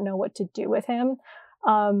so don't know what to do with him.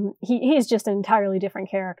 He's just an entirely different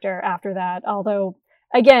character after that. Although,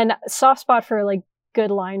 again, soft spot for like good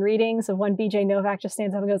line readings of when BJ Novak just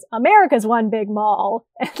stands up and goes, "America's one big mall."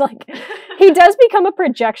 And like, he does become a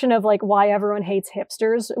projection of like why everyone hates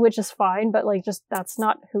hipsters, which is fine, but like just that's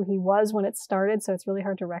not who he was when it started. So it's really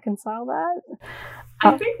hard to reconcile that.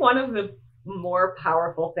 I think one of the more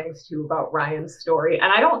powerful things too about Ryan's story,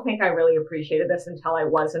 and I don't think I really appreciated this until I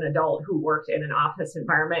was an adult who worked in an office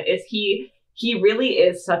environment, is he really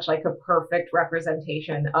is such like a perfect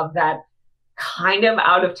representation of that kind of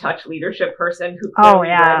out of touch leadership person who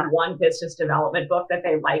read one business development book that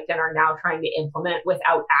they liked and are now trying to implement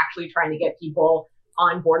without actually trying to get people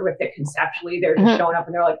on board with it conceptually. They're just showing up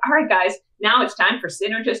and they're like, "All right, guys, now it's time for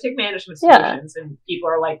synergistic management solutions." And people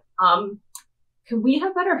are like, can we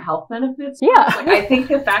have better health benefits? Yeah. Like, I think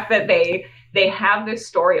the fact that they have this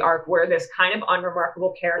story arc where this kind of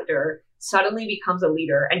unremarkable character suddenly becomes a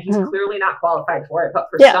leader and he's clearly not qualified for it, but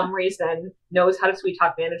for some reason knows how to sweet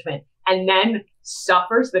talk management and then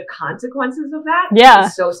suffers the consequences of that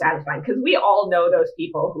is so satisfying. Because we all know those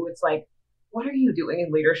people who it's like, what are you doing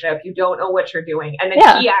in leadership? You don't know what you're doing. And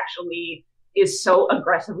then he actually is so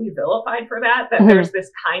aggressively vilified for that there's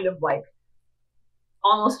this kind of like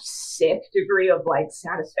almost sick degree of like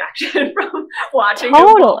satisfaction from watching him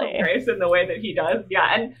fall from grace in the way that he does.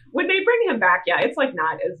 Yeah. And when they bring him back, it's like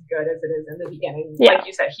not as good as it is in the beginning. Yeah. Like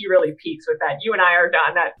you said, he really peaks with that. You and I are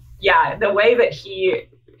done. That the way that he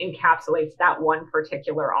encapsulates that one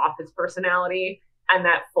particular office personality and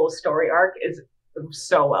that full story arc is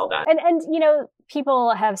so well done. And you know,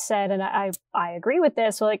 people have said, and I agree with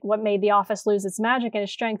this, like what made The Office lose its magic and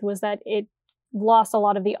its strength was that it lost a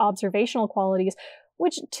lot of the observational qualities,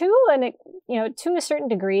 which to a certain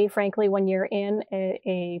degree, frankly, when you're in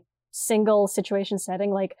a single situation setting,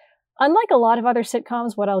 like unlike a lot of other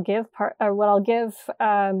sitcoms, what I'll give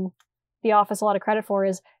The Office a lot of credit for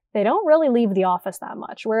is they don't really leave the office that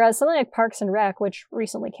much. Whereas something like Parks and Rec, which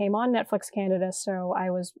recently came on Netflix Canada, so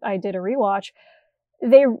I did a rewatch.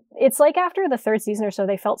 It's like after the third season or so,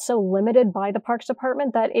 they felt so limited by the Parks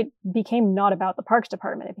Department that it became not about the Parks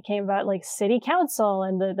Department. It became about like City Council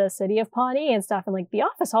and the city of Pawnee and stuff. And like The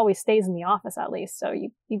Office always stays in the office at least. So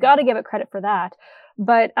you got to give it credit for that.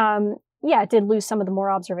 But it did lose some of the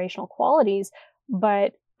more observational qualities.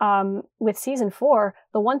 But with season 4,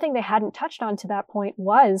 the one thing they hadn't touched on to that point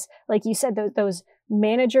was, like you said, those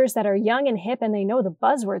managers that are young and hip and they know the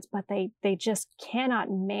buzzwords, but they just cannot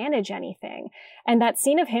manage anything. And that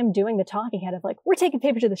scene of him doing the talking head of like, "We're taking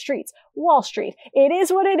paper to the streets, Wall Street, it is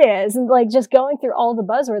what it is," and like just going through all the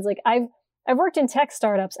buzzwords. Like I've worked in tech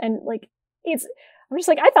startups and like I'm just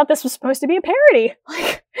like, I thought this was supposed to be a parody.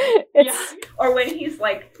 Like, or when he's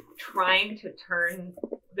like trying to turn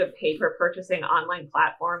the paper purchasing online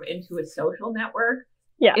platform into a social network.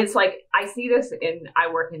 Yeah. It's like, I see this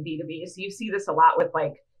I work in B2B, so you see this a lot with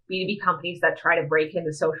like B2B companies that try to break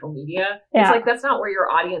into social media. Yeah. It's like, that's not where your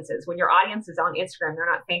audience is. When your audience is on Instagram, they're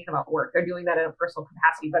not thinking about work. They're doing that in a personal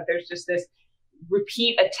capacity, but there's just this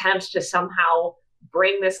repeat attempts to somehow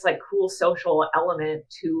bring this like cool social element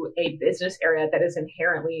to a business area that is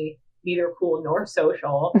inherently neither cool nor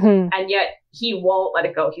social. Mm-hmm. And yet he won't let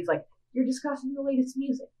it go. He's like, you're discussing the latest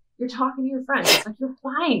music. You're talking to your friends. It's like, you're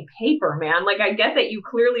buying paper, man. Like, I get that you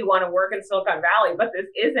clearly want to work in Silicon Valley, but this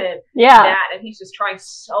isn't that. And he's just trying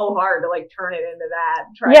so hard to like turn it into that,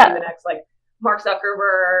 try to be the next like Mark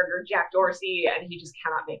Zuckerberg or Jack Dorsey, and he just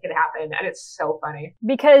cannot make it happen. And it's so funny.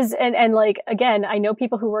 Because, and like, again, I know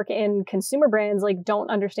people who work in consumer brands like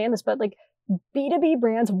don't understand this, but like B2B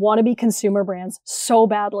brands want to be consumer brands so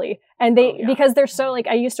badly. And because they're so like,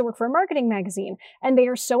 I used to work for a marketing magazine, and they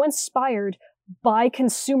are so inspired by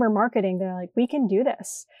consumer marketing. They're like, we can do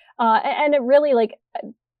this. And it really like,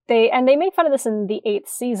 they make fun of this in the 8th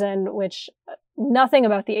season, which nothing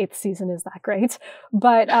about the 8th season is that great.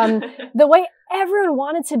 But the way everyone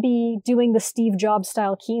wanted to be doing the Steve Jobs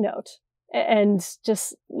style keynote, and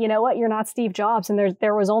just, you know what, you're not Steve Jobs, and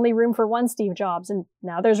there was only room for one Steve Jobs, and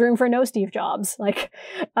now there's room for no Steve Jobs. Like,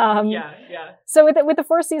 So with the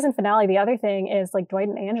 4th season finale, the other thing is like Dwight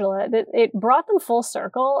and Angela, it brought them full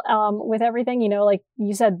circle with everything. You know, like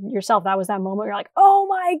you said yourself, that was that moment where you're like, oh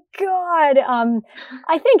my god.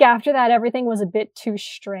 I think after that, everything was a bit too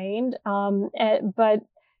strained. But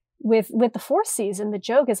with the 4th season, the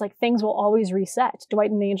joke is like things will always reset.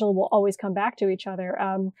 Dwight and Angela will always come back to each other.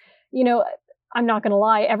 You know, I'm not going to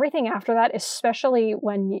lie, everything after that, especially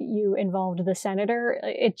when you involved the senator,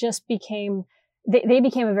 it just became, they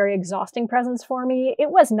became a very exhausting presence for me.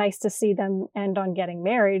 It was nice to see them end on getting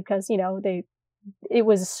married because, you know, it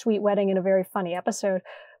was a sweet wedding and a very funny episode.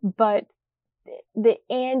 But the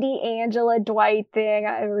Andy, Angela, Dwight thing,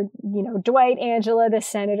 or, you know, Dwight, Angela, the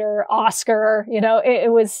senator, Oscar, you know, it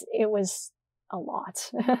was a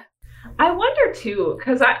lot. I wonder too,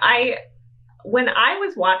 because when I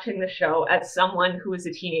was watching the show as someone who was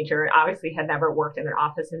a teenager and obviously had never worked in an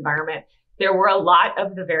office environment, there were a lot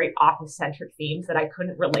of the very office-centric themes that I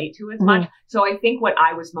couldn't relate to as much. So I think what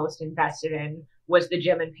I was most invested in was the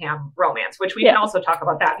Jim and Pam romance, which we can also talk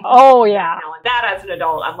about that. Oh, yeah. That as an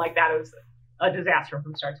adult, I'm like, that was a disaster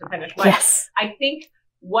from start to finish. But yes. I think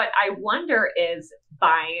what I wonder is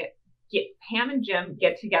Pam and Jim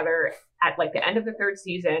get together at like the end of the 3rd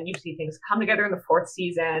season. You see things come together in the 4th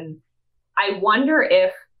season. I wonder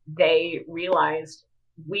if they realized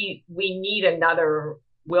we need another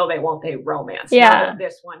will they, won't they romance. Yeah. Now that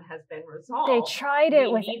this one has been resolved. They tried it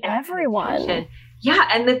with everyone. Yeah.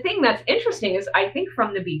 And the thing that's interesting is I think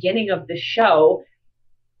from the beginning of the show,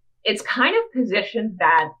 it's kind of positioned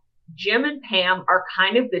that Jim and Pam are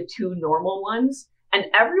kind of the two normal ones, and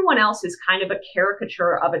everyone else is kind of a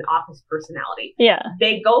caricature of an office personality. Yeah.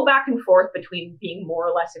 They go back and forth between being more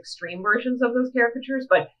or less extreme versions of those caricatures,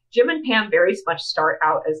 but Jim and Pam very much start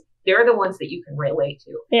out as they're the ones that you can relate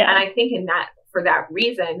to. Yeah. And I think for that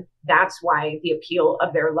reason, that's why the appeal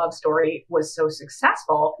of their love story was so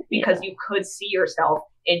successful, because you could see yourself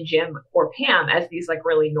in Jim or Pam as these like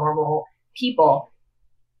really normal people.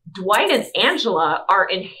 Dwight and Angela are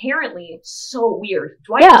inherently so weird.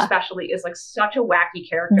 Dwight especially is like such a wacky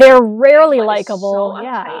character. They're rarely likable. So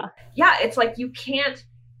yeah, it's like you can't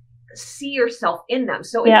see yourself in them.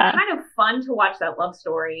 So it's kind of fun to watch that love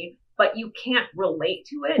story, but you can't relate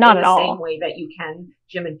to it Not in at the all. same way that you can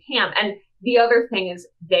Jim and Pam. And the other thing is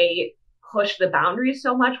they push the boundaries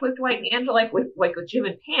so much with Dwight and Angela, like with Jim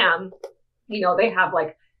and Pam, you know, they have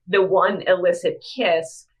like the one illicit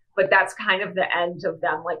kiss, but that's kind of the end of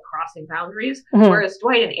them like crossing boundaries. Mm-hmm. Whereas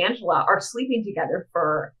Dwight and Angela are sleeping together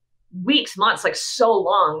for weeks, months, like so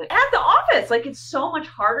long at the office. Like it's so much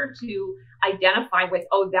harder to identify with,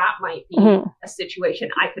 oh, that might be a situation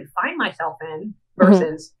I could find myself in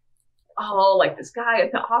versus, oh, like this guy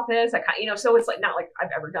at the office. So it's like, not like I've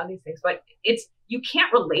ever done these things, but you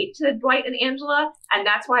can't relate to Dwight and Angela. And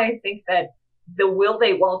that's why I think that the will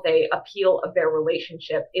they, won't they appeal of their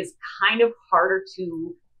relationship is kind of harder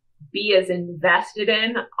to be as invested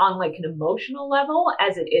in on like an emotional level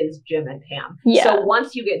as it is Jim and Pam. Yeah. So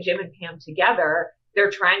once you get Jim and Pam together,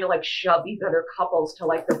 they're trying to like shove these other couples to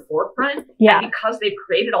like the forefront. Yeah. And because they've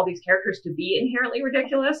created all these characters to be inherently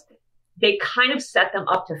ridiculous, they kind of set them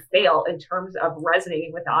up to fail in terms of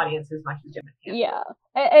resonating with the audience as much as Jim and Pam. Yeah.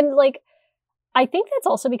 And like, I think that's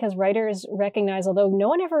also because writers recognize, although no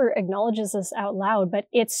one ever acknowledges this out loud, but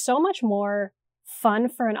it's so much more fun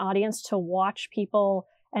for an audience to watch people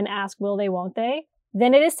and ask, will they, won't they,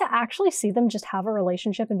 than it is to actually see them just have a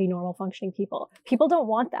relationship and be normal functioning people. People don't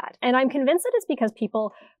want that. And I'm convinced that it's because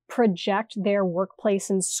people project their workplace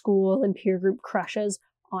and school and peer group crushes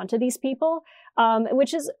onto these people,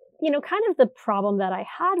 which is, kind of the problem that I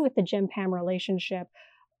had with the Jim Pam relationship,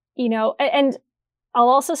 and I'll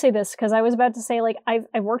also say this because I was about to say, like, I've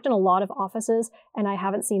worked in a lot of offices and I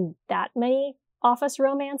haven't seen that many office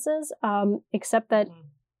romances, except that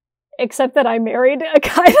I married a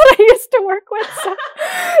guy that I used to work with.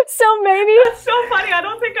 So maybe that's so funny. I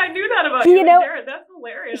don't think I knew that about you and Jared. That's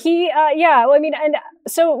hilarious. And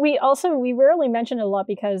so we rarely mention it a lot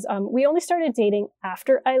because we only started dating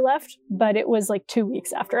after I left, but it was like 2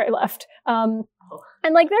 weeks after I left.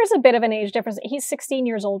 And like, there's a bit of an age difference. He's 16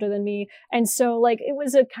 years older than me. And so like, it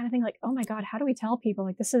was a kind of thing like, oh my God, how do we tell people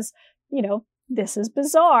like this is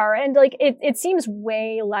bizarre. And like, it seems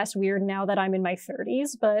way less weird now that I'm in my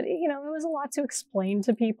 30s, but it was a lot to explain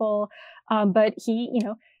to people. But he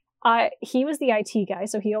was the IT guy.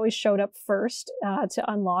 So he always showed up first, to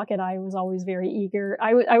unlock. And I was always very eager.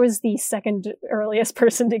 I was the second earliest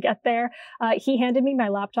person to get there. He handed me my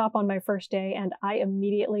laptop on my first day and I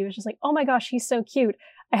immediately was just like, oh my gosh, he's so cute.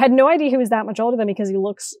 I had no idea he was that much older than me because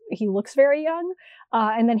he looks very young.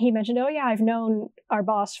 And then he mentioned, oh yeah, I've known our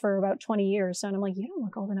boss for about 20 years. And I'm like, you don't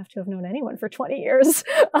look old enough to have known anyone for 20 years.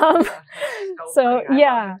 So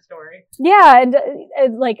yeah. Yeah.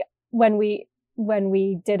 And like when we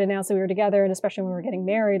did announce that we were together, and especially when we were getting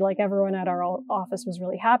married, like everyone at our office was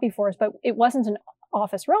really happy for us, but it wasn't an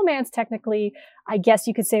office romance. Technically, I guess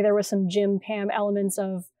you could say there was some Jim Pam elements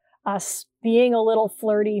of us being a little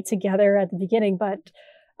flirty together at the beginning, but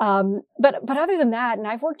other than that, and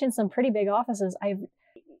I've worked in some pretty big offices,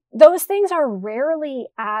 those things are rarely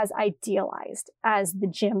as idealized as the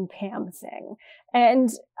Jim Pam thing. And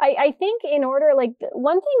I think in order, like,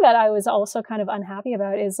 one thing that I was also kind of unhappy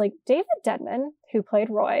about is like David Denman, who played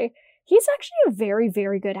Roy, he's actually a very,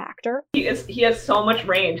 very good actor. He has so much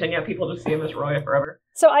range, and yet people just see him as Roy forever.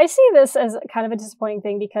 So I see this as kind of a disappointing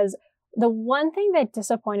thing because the one thing that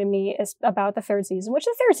disappointed me is about the third season, which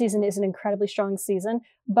the third season is an incredibly strong season,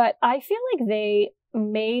 but I feel like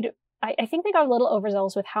I think they got a little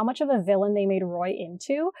overzealous with how much of a villain they made Roy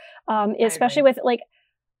into, especially with like,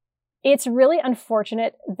 it's really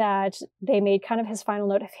unfortunate that they made kind of his final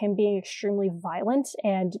note of him being extremely violent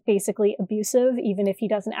and basically abusive, even if he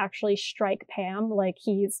doesn't actually strike Pam. Like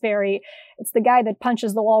it's the guy that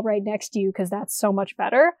punches the wall right next to you because that's so much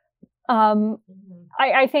better.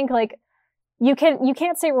 I think like you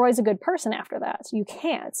can't say Roy's a good person after that. You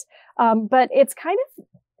can't. But it's kind of,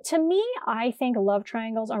 to me, I think love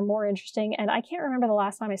triangles are more interesting. And I can't remember the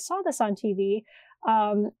last time I saw this on TV,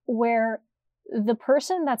 where the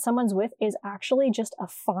person that someone's with is actually just a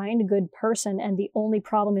fine, good person. And the only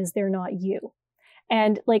problem is they're not you.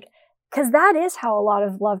 And like, because that is how a lot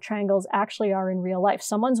of love triangles actually are in real life.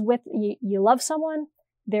 Someone's with you, you love someone,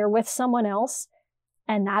 they're with someone else,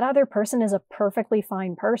 and that other person is a perfectly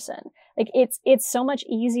fine person. Like it's so much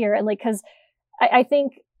easier. And like, because I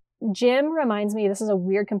think Jim reminds me, this is a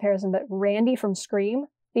weird comparison, but Randy from Scream,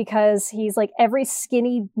 because he's like every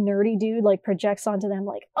skinny, nerdy dude like projects onto them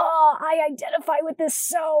like, oh, I identify with this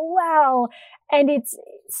so well. And it's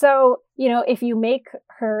so, if you make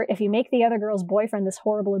the other girl's boyfriend this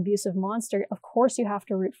horrible, abusive monster, of course you have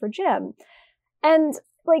to root for Jim. And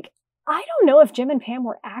like, I don't know if Jim and Pam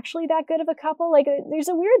were actually that good of a couple. Like, there's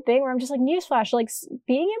a weird thing where I'm just like, newsflash, like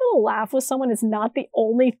being able to laugh with someone is not the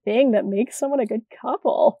only thing that makes someone a good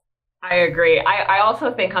couple. I agree. I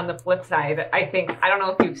also think on the flip side, I don't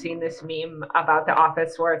know if you've seen this meme about The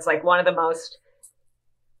Office where it's like one of the most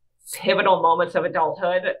pivotal moments of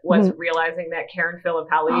adulthood was realizing that Karen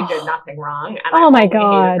Filippelli did nothing wrong. And I my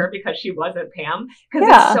God, hated her because she wasn't Pam. Because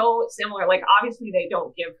it's so similar. Like, obviously they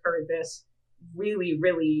don't give her this really,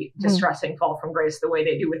 really distressing fall from grace the way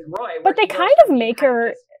they do with Roy. But they kind of make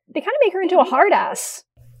her into a hard ass.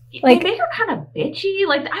 Like, they make her kind of bitchy.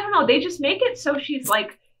 Like, I don't know. They just make it so she's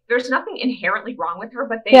like, there's nothing inherently wrong with her,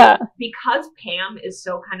 but because Pam is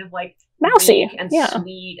so kind of like mousy and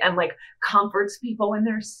sweet and like comforts people when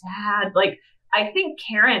they're sad. Like, I think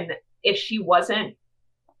Karen, if she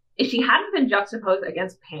hadn't been juxtaposed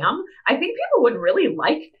against Pam, I think people would really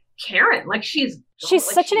like Karen. Like, she's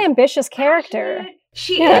such an ambitious character.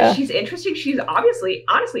 She's interesting. She's honestly,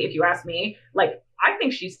 if you ask me, like, I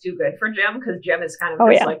think she's too good for Jim because Jim is kind of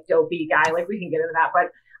like dopey guy. Like, we can get into that,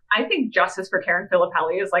 but I think justice for Karen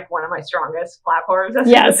Filippelli is like one of my strongest platforms as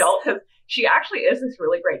an adult because she actually is this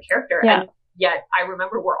really great character. Yeah. And yet I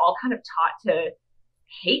remember we're all kind of taught to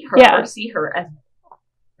hate her or see her as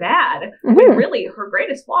bad. When really her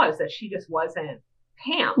greatest flaw is that she just wasn't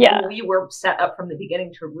Pam, Yeah. who we were set up from the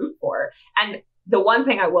beginning to root for. And the one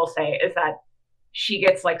thing I will say is that she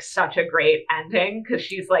gets like such a great ending because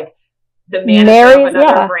she's like the manager of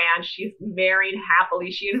another brand. She's married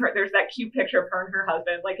happily. She and her, there's that cute picture of her and her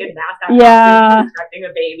husband like in NASDAQ. Yeah. Expecting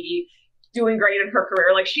a baby, doing great in her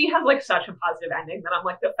career. Like she has like such a positive ending that I'm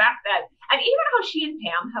like the fact that, and even how she and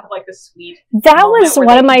Pam have like a sweet that was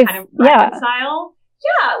one of my kind of reconcile.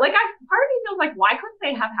 Yeah, like part of me feels like why couldn't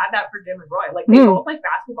they have had that for Jim and Roy? Like they both like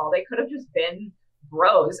basketball. They could have just been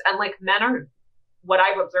bros. And like men are, what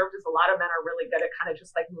I've observed is a lot of men are really good at kind of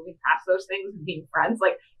just like moving past those things and being friends.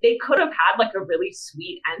 Like they could have had like a really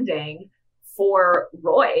sweet ending for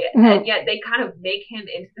Roy, and yet they kind of make him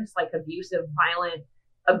into this like abusive, violent,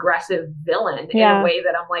 aggressive villain in a way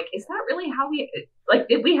that I'm like, is that really how we like?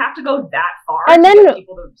 Did we have to go that far and to then get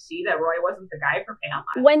people to see that Roy wasn't the guy for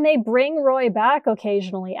Pam? When they bring Roy back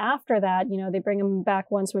occasionally after that, you know, they bring him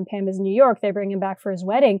back once when Pam is in New York, they bring him back for his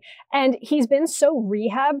wedding, and he's been so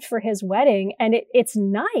rehabbed for his wedding, and it's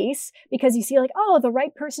nice because you see like, oh, the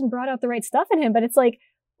right person brought out the right stuff in him, but it's like,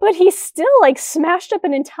 but he still like smashed up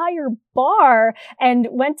an entire bar and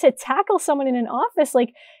went to tackle someone in an office.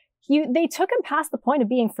 Like they took him past the point of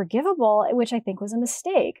being forgivable, which I think was a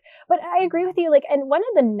mistake. But I agree with you. Like, and one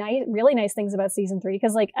of the really nice things about season 3,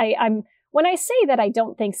 because like I'm when I say that I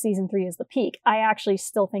don't think season 3 is the peak, I actually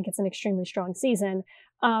still think it's an extremely strong season.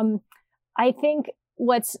 I think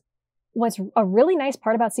what's a really nice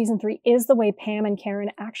part about season 3 is the way Pam and Karen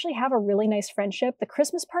actually have a really nice friendship. The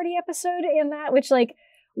Christmas party episode in that, which like,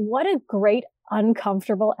 what a great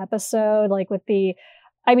uncomfortable episode. Like with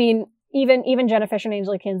even Jenna Fisher and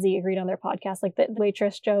Angela Kinsey agreed on their podcast, like the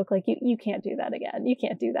waitress joke, like you can't do that again. You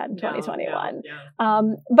can't do that in 2021.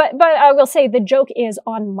 But I will say the joke is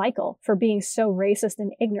on Michael for being so racist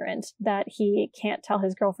and ignorant that he can't tell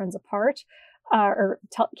his girlfriends apart,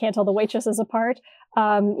 can't tell the waitresses apart.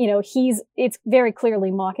 You know, it's very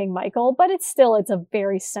clearly mocking Michael, but it's a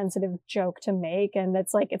very sensitive joke to make. And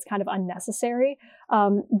it's kind of unnecessary.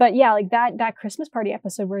 But yeah, like that Christmas party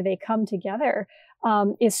episode where they come together,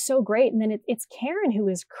 is so great. And then it's Karen who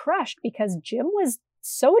is crushed because Jim was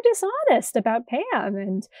so dishonest about Pam.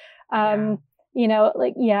 And, you know,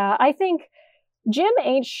 like, yeah, I think Jim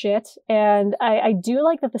ain't shit. And I do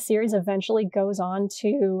like that the series eventually goes on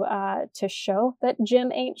to show that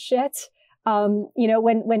Jim ain't shit. You know,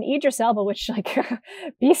 when Idris Elba, which like,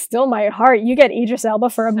 be still my heart, you get Idris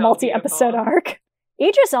Elba for a multi-episode arc.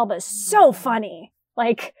 Idris Elba is so funny.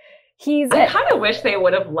 Like I kind of wish they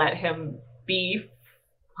would have let him be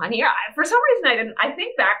funnier. For some reason, I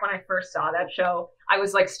think back when I first saw that show, I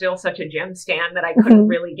was like still such a Jim stan that I couldn't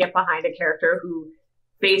really get behind a character who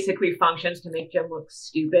basically functions to make Jim look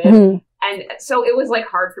stupid. And so it was like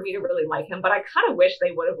hard for me to really like him, but I kind of wish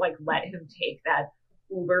they would have like let him take that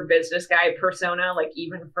uber business guy persona like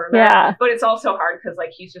even further. Yeah. But it's also hard because like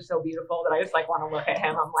he's just so beautiful that I just like want to look at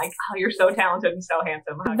him. I'm like, oh, you're so talented and so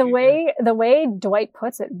handsome. The way Dwight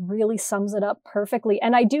puts it really sums it up perfectly.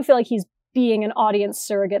 And I do feel like he's being an audience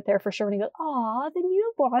surrogate there for sure. When he goes, "Aw, the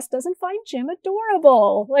new boss doesn't find Jim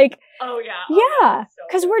adorable." Like, oh yeah, yeah,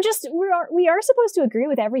 because we are supposed to agree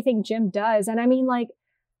with everything Jim does. And I mean, like,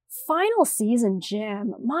 final season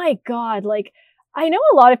Jim, my God, like. I know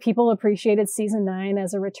a lot of people appreciated season 9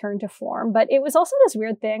 as a return to form, but it was also this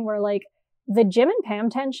weird thing where like the Jim and Pam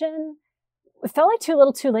tension felt like too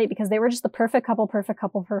little too late because they were just the perfect couple.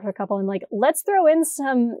 And like, let's throw in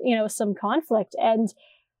some conflict. And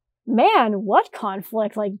man, what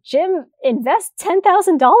conflict? Like Jim invests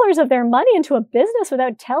 $10,000 of their money into a business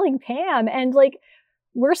without telling Pam. And like,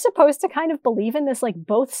 we're supposed to kind of believe in this, like,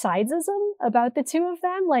 both sidesism about the two of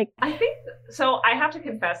them. Like, I think so. I have to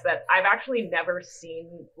confess that I've actually never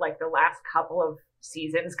seen like the last couple of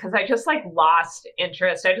seasons because I just like lost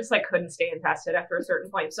interest. I just like couldn't stay invested after a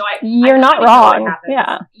certain point. So you're not wrong.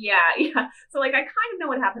 Yeah. So like I kind of know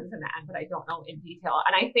what happens in the end, but I don't know in detail.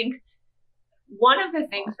 And I think one of the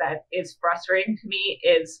things that is frustrating to me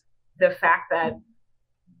is the fact that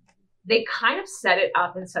they kind of set it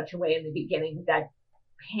up in such a way in the beginning that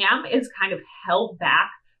Pam is kind of held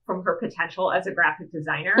back from her potential as a graphic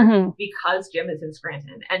designer because Jim is in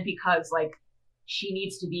Scranton and because like she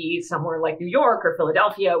needs to be somewhere like New York or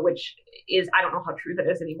Philadelphia, which is, I don't know how true that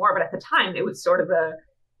is anymore, but at the time it was sort of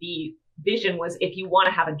the vision was if you want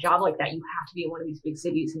to have a job like that, you have to be in one of these big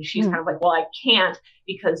cities. And she's kind of like, well, I can't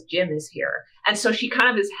because Jim is here. And so she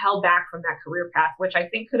kind of is held back from that career path, which I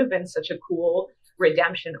think could have been such a cool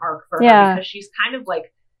redemption arc for her because she's kind of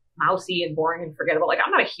like mousy and boring and forgettable. Like,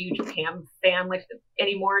 I'm not a huge Pam fan like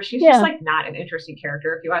anymore. She's just like not an interesting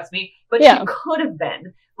character, if you ask me. But she could have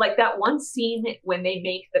been. Like that one scene when they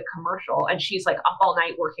make the commercial and she's like up all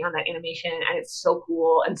night working on that animation and it's so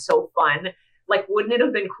cool and so fun. Like, wouldn't it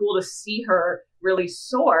have been cool to see her really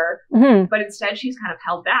soar? Mm-hmm. But instead she's kind of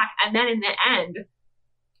held back. And then in the end,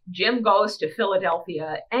 Jim goes to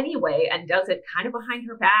Philadelphia anyway and does it kind of behind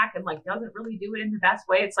her back and like doesn't really do it in the best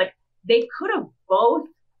way. It's like they could have both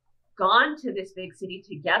gone to this big city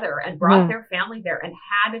together and brought their family there and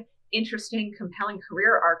had interesting, compelling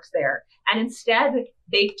career arcs there. And instead,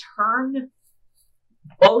 they turn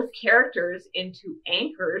both characters into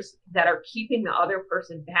anchors that are keeping the other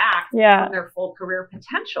person back from their full career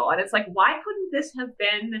potential. And it's like, why couldn't this have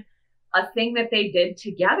been a thing that they did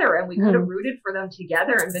together? And we could have rooted for them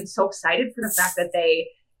together and been so excited for the fact that they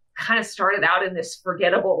kind of started out in this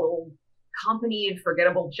forgettable company and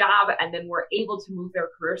forgettable job and then were able to move their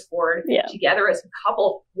careers forward together as a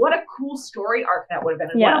couple. What a cool story arc that would have been,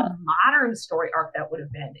 and what a modern story arc that would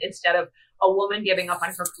have been, instead of a woman giving up on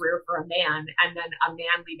her career for a man and then a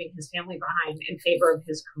man leaving his family behind in favor of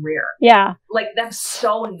his career. Like, that's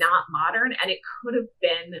so not modern, and it could have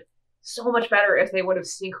been so much better if they would have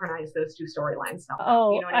synchronized those two storylines somehow.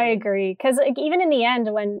 Oh, you know what I mean? agree. Because like, even in the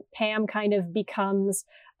end, when Pam kind of becomes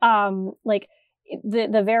like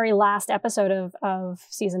the very last episode of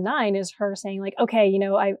season 9 is her saying like, okay, you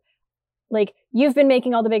know, you've been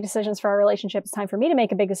making all the big decisions for our relationship. It's time for me to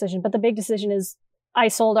make a big decision. But the big decision is I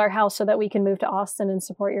sold our house so that we can move to Austin and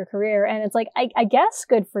support your career. And it's like, I guess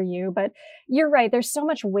good for you, but you're right. There's so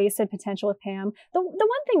much wasted potential with Pam. The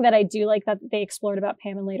one thing that I do like that they explored about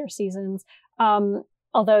Pam in later seasons,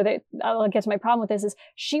 although I'll get to my problem with this, is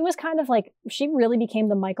she was kind of like, she really became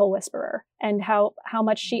the Michael whisperer, and how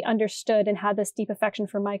much she understood and had this deep affection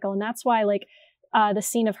for Michael. And that's why like the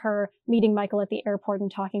scene of her meeting Michael at the airport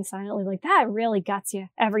and talking silently, like that really guts you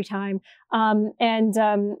every time.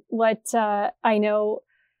 What I know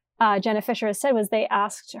Jenna Fischer has said was they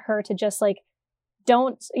asked her to just like,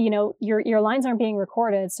 don't, you know, your lines aren't being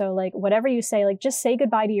recorded. So like whatever you say, like just say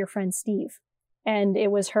goodbye to your friend Steve. And it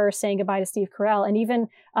was her saying goodbye to Steve Carell. And even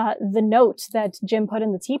the note that Jim put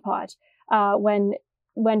in the teapot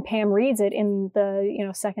when Pam reads it in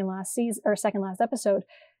the second last episode,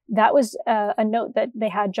 that was a note that they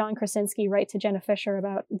had John Krasinski write to Jenna Fischer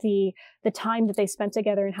about the time that they spent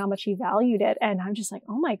together and how much he valued it. And I'm just like,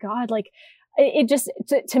 oh my God, like it just,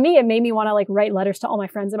 to me, it made me want to like write letters to all my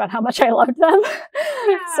friends about how much I loved them.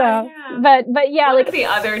 But yeah, one like of the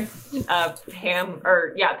other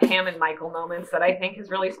Pam and Michael moments that I think is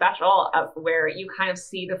really special, where you kind of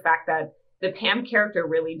see the fact that the Pam character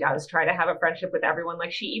really does try to have a friendship with everyone.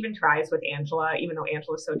 Like, she even tries with Angela, even though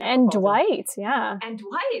Angela's so difficult. And Dwight, yeah. And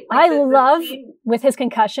Dwight. Like, I love, with his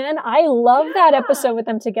concussion, I love that episode with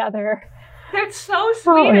them together. They're so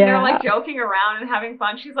sweet, and they're like joking around and having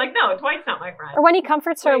fun. She's like, no, Dwight's not my friend. Or when he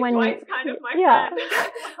comforts her Dwight's kind of my friend.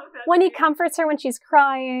 When he comforts her when she's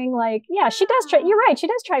crying, like, she does try, you're right, she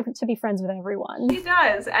does try to be friends with everyone. She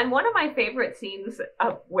does. And one of my favorite scenes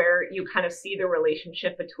where you kind of see the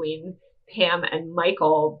relationship between Pam and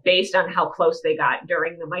Michael based on how close they got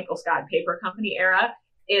during the Michael Scott Paper Company era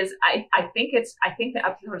is I think the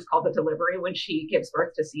episode is called The Delivery, when she gives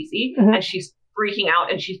birth to Cece, and she's freaking out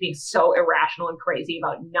and she's being so irrational and crazy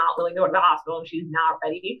about not willing to go to the hospital and she's not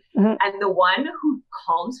ready. And the one who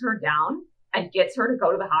calms her down and gets her to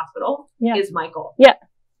go to the hospital is Michael.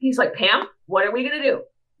 He's like, Pam, what are we going to do?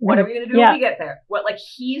 What are we going to do when we get there? Like,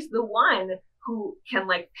 he's the one who can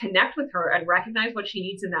like connect with her and recognize what she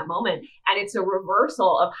needs in that moment. And it's a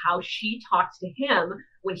reversal of how she talked to him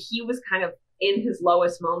when he was kind of in his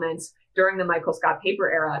lowest moments during the Michael Scott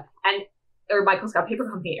Paper era or Michael Scott Paper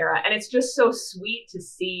Company era. And it's just so sweet to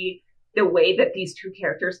see the way that these two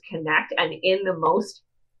characters connect and in the most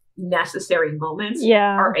necessary moments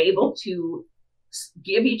are able to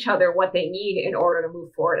give each other what they need in order to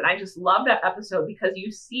move forward. And I just love that episode because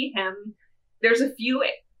you see him, there's a few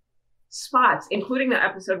spots, including the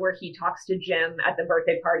episode where he talks to Jim at the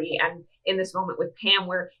birthday party and in this moment with Pam,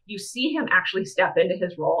 where you see him actually step into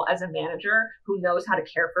his role as a manager who knows how to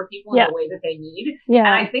care for people in the way that they need. And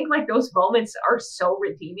I think like those moments are so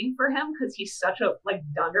redeeming for him because he's such a like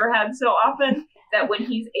dunderhead so often that when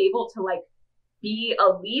he's able to like be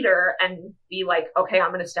a leader and be like, okay, I'm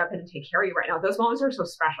going to step in and take care of you right now. Those moments are so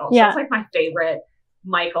special. So it's like my favorite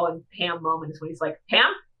Michael and Pam moments when he's like,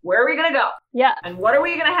 Pam, where are we going to go? And what are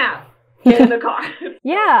we going to have? In the car.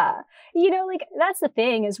 You know, like that's the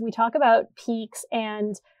thing is we talk about peaks,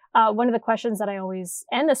 and one of the questions that I always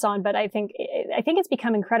end this on, but I think it's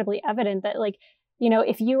become incredibly evident that like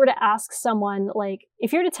if you were to ask someone, like,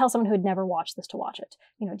 if you were to tell someone who had never watched this to watch it,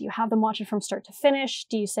 do you have them watch it from start to finish?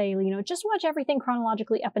 Do you say, just watch everything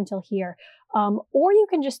chronologically up until here? Or you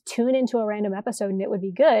can just tune into a random episode and it would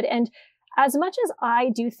be good. And as much as I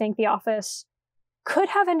do think The Office could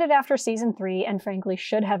have ended after season 3 and frankly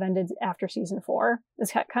should have ended after season 4,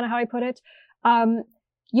 is kind of how I put it,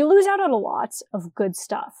 you lose out on a lot of good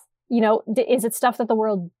stuff. Is it stuff that the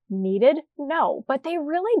world needed? No, but they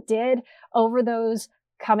really did over those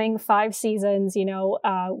coming 5 seasons,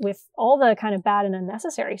 with all the kind of bad and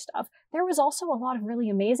unnecessary stuff. There was also a lot of really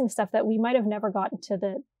amazing stuff that we might have never gotten to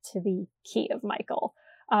the key of Michael.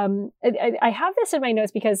 I have this in my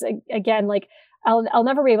notes because, again, like, I'll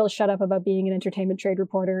never be able to shut up about being an entertainment trade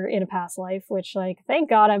reporter in a past life, which, like, thank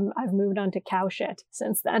God I've moved on to cow shit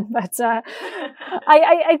since then. But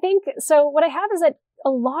I think, so what I have is that a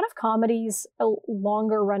lot of comedies,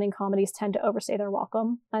 longer running comedies, tend to overstay their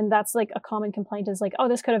welcome. And that's like a common complaint is like, oh,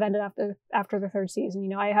 this could have ended after the 3rd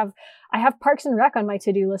season. I have Parks and Rec on my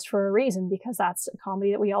to-do list for a reason, because that's a comedy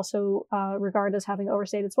that we also regard as having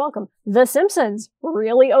overstayed its welcome. The Simpsons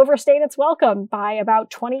really overstayed its welcome by about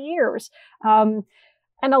 20 years. And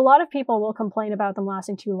a lot of people will complain about them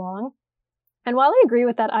lasting too long. And while I agree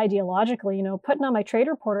with that ideologically, putting on my trade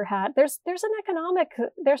reporter hat, there's an economic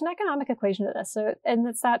equation to this. So, and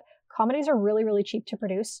it's that comedies are really, really cheap to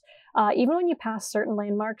produce. Even when you pass certain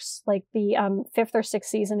landmarks, like the 5th or 6th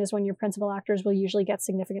season is when your principal actors will usually get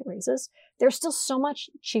significant raises. They're still so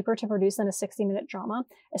much cheaper to produce than a 60-minute drama,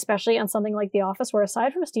 especially on something like The Office, where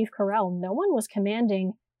aside from Steve Carell, no one was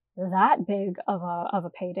commanding that big of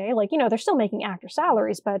a payday. Like, they're still making actor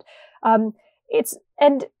salaries, but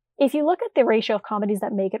if you look at the ratio of comedies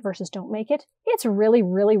that make it versus don't make it, it's really,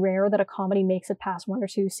 really rare that a comedy makes it past 1 or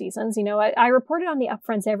 2 seasons. I report it on the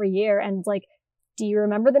upfronts every year, and like, do you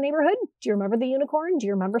remember The Neighborhood? Do you remember The Unicorn? Do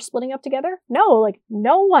you remember Splitting Up Together? No, like,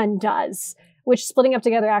 no one does. Which Splitting Up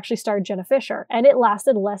Together actually starred Jenna Fisher, and it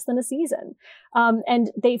lasted less than a season.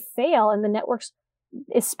 And they fail, and the networks,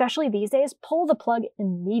 especially these days, pull the plug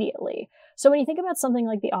immediately. So when you think about something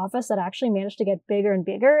like The Office that actually managed to get bigger and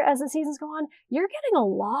bigger as the seasons go on, you're getting a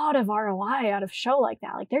lot of ROI out of a show like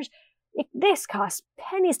that. Like, this costs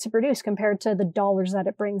pennies to produce compared to the dollars that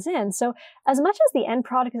it brings in. So as much as the end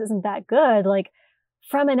product isn't that good, like,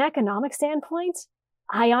 from an economic standpoint,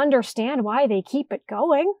 I understand why they keep it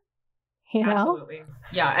going. Absolutely.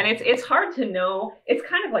 Yeah, and it's hard to know. It's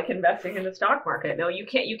kind of like investing in the stock market. No, you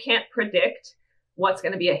can't predict what's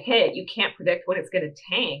going to be a hit. You can't predict when it's going to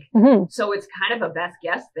tank. Mm-hmm. So it's kind of a best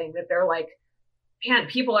guess thing that they're like, man,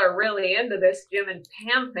 people are really into this Jim and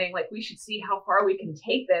Pam thing. Like, we should see how far we can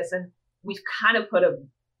take this. And we've kind of put a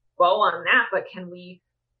bow on that, but can we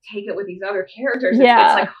take it with these other characters? Yeah.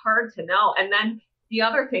 It's like hard to know. And then the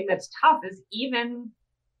other thing that's tough is, even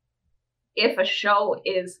if a show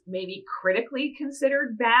is maybe critically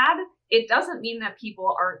considered bad, it doesn't mean that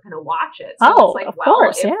people aren't going to watch it. So it's like, of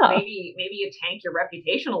course, yeah. Maybe you tank your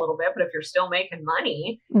reputation a little bit, but if you're still making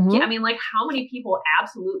money, Mm-hmm. I mean, like, how many people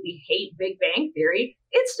absolutely hate Big Bang Theory?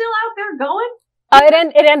 It's still out there going.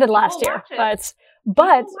 It ended last year, but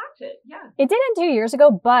watch it. Yeah. It did end 2 years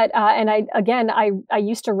ago. But and I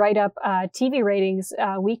used to write up TV ratings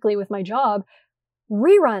weekly with my job.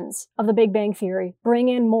 Reruns of The Big Bang Theory bring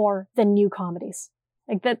in more than new comedies.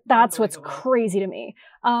 Like that's what's crazy to me.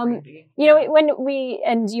 When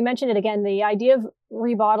and you mentioned it again, the idea of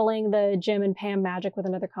rebottling the Jim and Pam magic with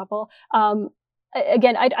another couple.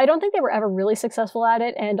 Again, I don't think they were ever really successful at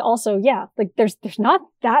it. And also, yeah, like there's not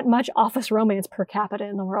that much office romance per capita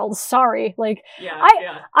in the world. Sorry. Like,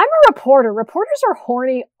 I'm a reporter. Reporters are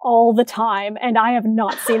horny all the time, and I have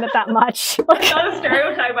not seen it that much. That's not a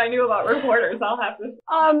stereotype I knew about reporters. I'll have to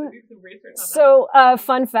do some research on that. So,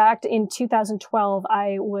 fun fact, in 2012,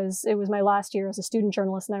 it was my last year as a student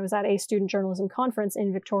journalist, and I was at a student journalism conference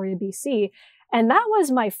in Victoria, BC. And that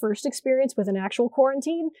was my first experience with an actual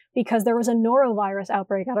quarantine, because there was a norovirus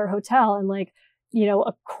outbreak at our hotel, and a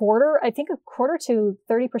quarter to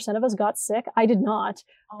 30% of us got sick. I did not,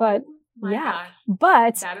 but gosh.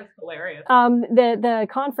 But that is hilarious. The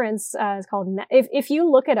conference is called. If you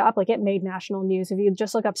look it up, like, it made national news. If you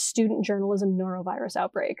just look up student journalism norovirus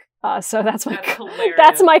outbreak, so that's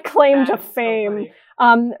my claim to fame.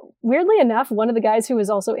 So weirdly enough, one of the guys who was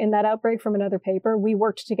also in that outbreak from another paper, we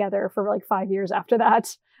worked together for like 5 years after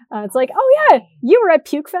that. It's like, oh yeah, you were at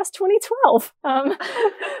PukeFest 2012.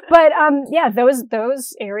 Yeah,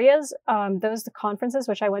 those areas, those conferences,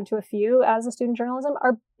 which I went to a few as a student journalism,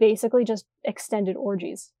 are basically just extended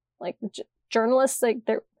orgies. Like, journalists, like,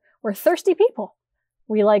 we're thirsty people.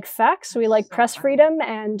 We like facts, we like press freedom,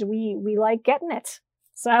 and we like getting it.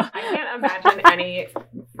 So I can't imagine any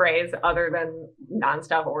phrase other than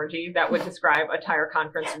nonstop orgy that would describe a tire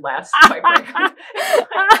conference less, quite frankly.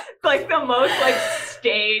 Like the most like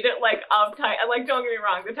staid, like uptight. And like, don't get me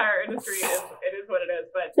wrong, the tire industry is what it is.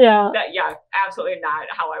 But absolutely not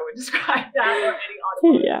how I would describe that or any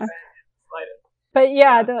automotive event. But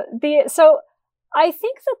yeah, so I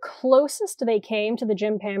think the closest they came to the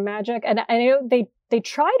Jim Pam magic, and I know they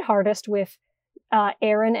tried hardest with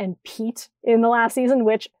Aaron and Pete in the last season,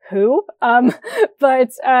 but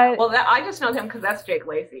I just know him because that's Jake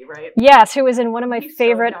Lacey, right? Yes, who was in one of my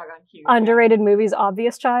favorite so underrated movies,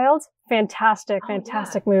 Obvious Child. Fantastic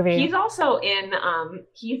movie. He's also in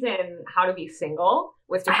he's in How to Be Single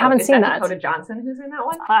with Dakota, I haven't seen that. Dakota Johnson, who's in that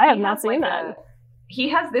one. I have not seen that. He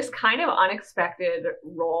has this kind of unexpected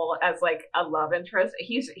role as like a love interest.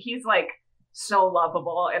 He's like so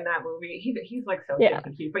lovable in that movie. He's like so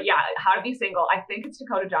cute. But yeah, How to Be Single. I think it's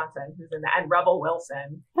Dakota Johnson who's in that, and Rebel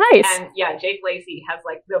Wilson. Nice. And yeah, Jake Lacey has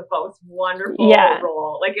like the most wonderful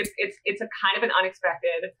role. Like it's a kind of an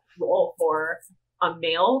unexpected role for a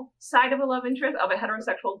male side of a love interest of a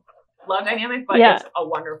heterosexual love dynamic, but it's a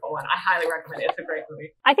wonderful one. I highly recommend it. It's a great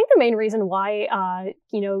movie. I think the main reason why,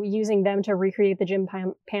 using them to recreate the Jim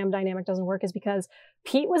Pam dynamic doesn't work is because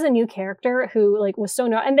Pete was a new character who like was so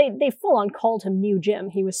and they full on called him New Jim.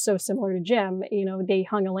 He was so similar to Jim. They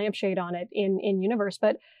hung a lampshade on it in universe,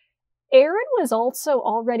 but Erin was also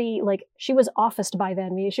already like, she was officed by then.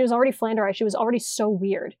 I mean, she was already Flanderized. She was already so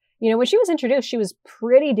weird. When she was introduced, she was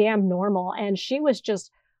pretty damn normal, and she was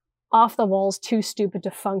just off the walls, too stupid to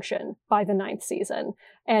function by the 9th season.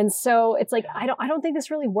 And so it's like, I don't think this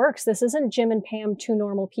really works. This isn't Jim and Pam, two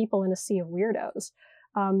normal people in a sea of weirdos.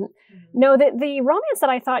 No, the romance that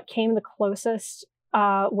I thought came the closest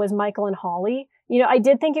was Michael and Holly. I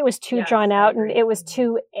did think it was too drawn out and it was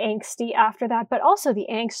too angsty after that, but also the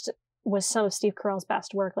angst was some of Steve Carell's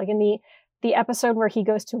best work. Like in the episode where he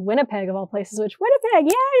goes to Winnipeg of all places, which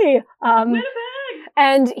Winnipeg, yay! Winnipeg!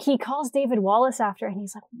 And he calls David Wallace after, and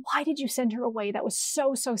he's like, why did you send her away? That was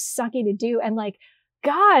so sucky to do. And like,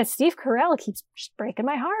 God, Steve Carell keeps just breaking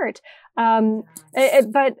my heart.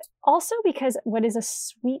 But also because what is a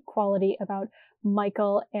sweet quality about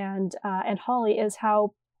Michael and Holly is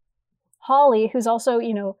how Holly, who's also,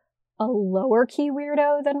 a lower key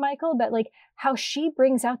weirdo than Michael, but like how she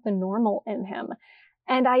brings out the normal in him.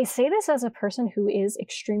 And I say this as a person who is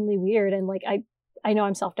extremely weird, and like I know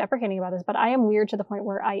I'm self-deprecating about this, but I am weird to the point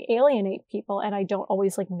where I alienate people and I don't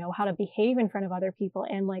always like know how to behave in front of other people.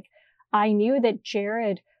 And like, I knew that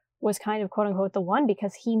Jared was kind of quote unquote the one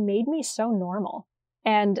because he made me so normal.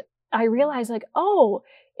 And I realized like, oh,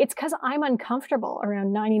 it's because I'm uncomfortable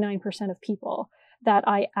around 99% of people that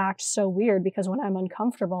I act so weird, because when I'm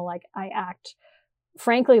uncomfortable, like I act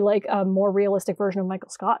frankly like a more realistic version of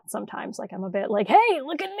Michael Scott sometimes. Like I'm a bit like, hey,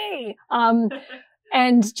 look at me.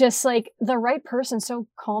 And just like the right person so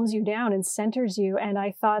calms you down and centers you. And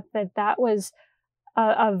I thought that was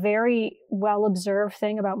a very well observed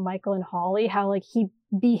thing about Michael and Holly, how like he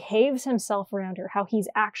behaves himself around her, how he's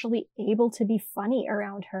actually able to be funny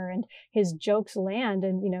around her and his jokes land.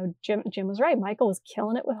 And, Jim was right. Michael was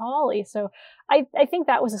killing it with Holly. So I think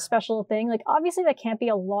that was a special thing. Like, obviously that can't be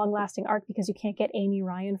a long lasting arc because you can't get Amy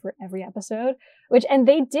Ryan for every episode, and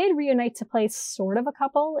they did reunite to play sort of a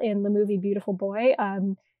couple in the movie Beautiful Boy.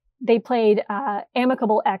 They played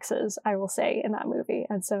amicable exes, I will say, in that movie.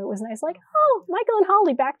 And so it was nice, like, oh, Michael and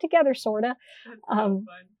Holly back together, sort of.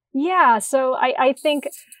 Yeah, so I think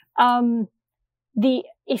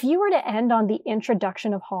if you were to end on the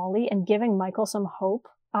introduction of Holly and giving Michael some hope,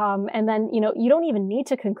 and then, you don't even need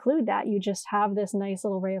to conclude that. You just have this nice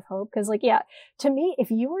little ray of hope. Because, like, yeah, to me,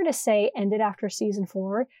 if you were to say ended after season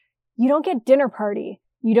 4, you don't get Dinner Party.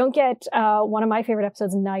 You don't get one of my favorite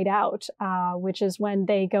episodes, Night Out, which is when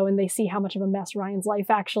they go and they see how much of a mess Ryan's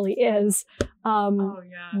life actually is.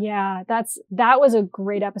 Yeah, that was a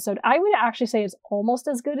great episode. I would actually say it's almost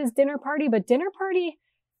as good as Dinner Party, but Dinner Party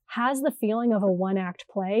has the feeling of a one-act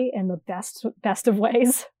play in the best of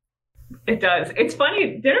ways. It does. It's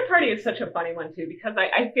funny. Dinner Party is such a funny one too, because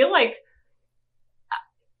I feel like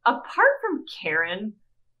apart from Karen,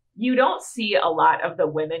 you don't see a lot of the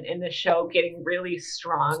women in the show getting really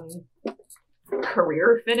strong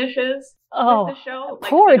career finishes with the show. Like,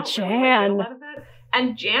 poor Jan. Really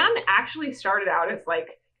and Jan actually started out as like,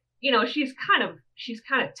 she's kind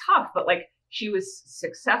of tough, but like she was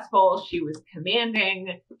successful, she was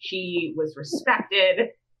commanding, she was respected,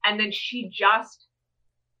 and then she just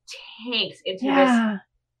tanks into this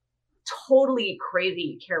totally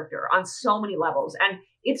crazy character on so many levels. And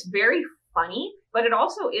it's very funny, but it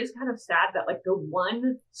also is kind of sad that like the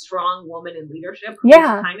one strong woman in leadership who's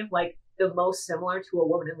kind of like the most similar to a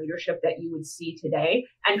woman in leadership that you would see today,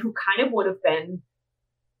 and who kind of would have been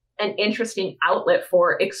an interesting outlet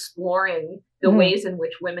for exploring the ways in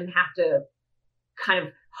which women have to kind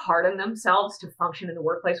of harden themselves to function in the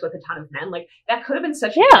workplace with a ton of men. Like, that could have been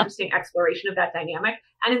such an interesting exploration of that dynamic.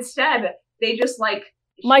 And instead, they just like,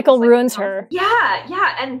 Michael ruins her.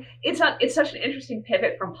 Yeah. And it's such an interesting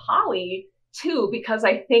pivot from Holly too, because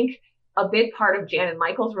I think a big part of Jan and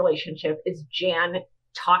Michael's relationship is Jan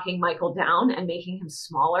talking Michael down and making him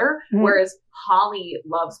smaller, whereas Holly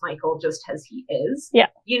loves Michael just as he is. Yeah.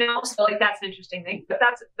 You know, so like that's an interesting thing. But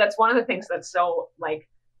that's one of the things that's so like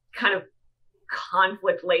kind of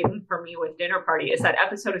conflict laden for me with Dinner Party is that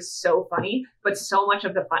episode is so funny, but so much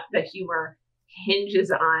of the humor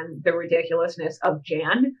hinges on the ridiculousness of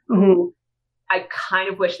Jan, who I kind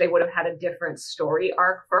of wish they would have had a different story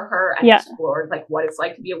arc for her and explored like what it's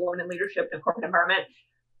like to be a woman in leadership in a corporate environment.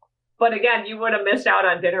 But again, you would have missed out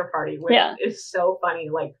on Dinner Party, which is so funny.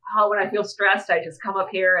 Like, oh, when I feel stressed, I just come up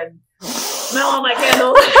here and smell all my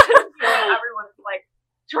candles. Everyone's like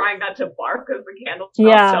trying not to barf because the candles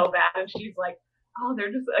smell so bad. And she's like, oh,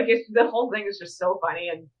 they're just, I guess the whole thing is just so funny.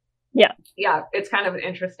 And yeah, it's kind of an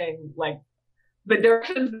interesting, like, the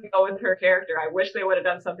directions they go with her character. I wish they would have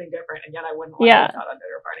done something different, and yet I wouldn't want to miss out on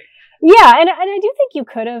Dinner Party. Yeah, and I do think you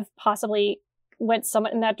could have possibly went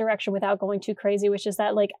somewhat in that direction without going too crazy, which is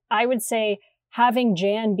that, like, I would say having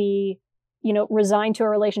Jan be, you know, resigned to a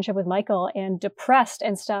relationship with Michael and depressed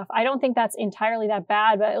and stuff, I don't think that's entirely that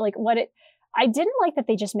bad. But like I didn't like that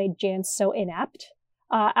they just made Jan so inept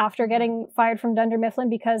after getting fired from Dunder Mifflin,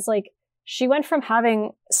 because like she went from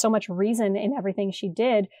having so much reason in everything she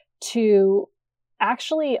did to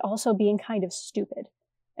actually also being kind of stupid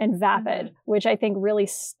and vapid, which I think really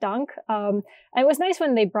stunk. And it was nice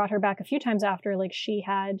when they brought her back a few times after, like she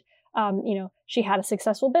had, you know, she had a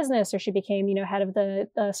successful business, or she became, you know, head of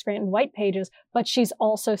the Scranton White Pages, but she's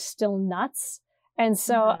also still nuts. And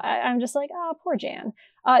so I'm just like, oh, poor Jan.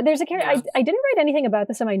 There's a character, I didn't write anything about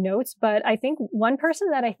this in my notes, but I think one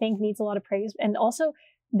person that I think needs a lot of praise, and also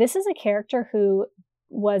this is a character who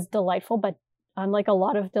was delightful, but unlike a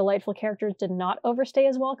lot of delightful characters, did not overstay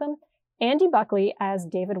his welcome. Andy Buckley as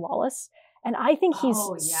David Wallace. And I think he's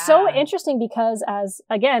so interesting because, as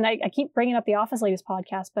again, I keep bringing up the Office Ladies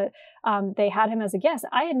podcast, but they had him as a guest.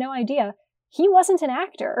 I had no idea he wasn't an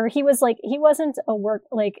actor, or he wasn't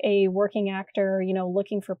a working actor, you know,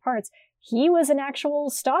 looking for parts. He was an actual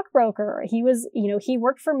stockbroker. He was, you know, he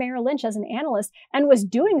worked for Merrill Lynch as an analyst and was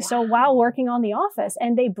doing so while working on The Office.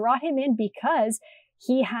 And they brought him in because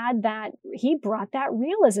he brought that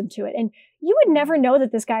realism to it. And you would never know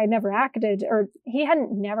that this guy had never acted, or he hadn't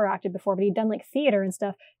never acted before, but he'd done like theater and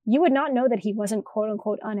stuff. You would not know that he wasn't quote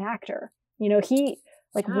unquote an actor. You know,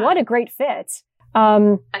 what a great fit.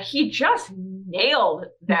 He just nailed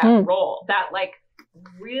that role, that like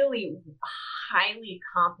really highly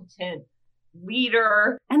competent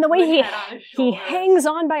leader. And the way he hangs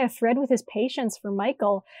on by a thread with his patience for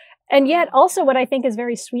Michael. And yet also what I think is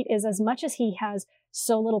very sweet is, as much as he has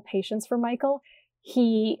so little patience for Michael,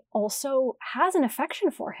 he also has an affection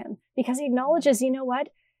for him, because he acknowledges, you know what,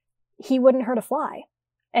 he wouldn't hurt a fly.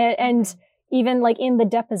 And even like in the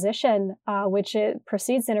deposition, which it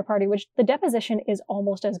precedes Dinner Party, which the deposition is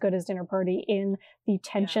almost as good as Dinner Party in the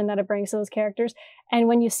tension that it brings to those characters. And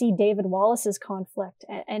when you see David Wallace's conflict,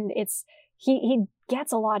 and it's, he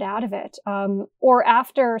gets a lot out of it. Or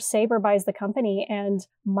after Saber buys the company and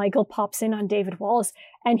Michael pops in on David Wallace,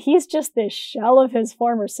 and he's just this shell of his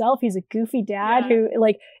former self. He's a goofy dad who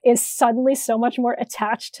like is suddenly so much more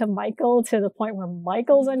attached to Michael, to the point where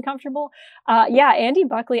Michael's uncomfortable. Andy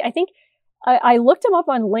Buckley, I think I looked him up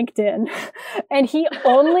on LinkedIn, and he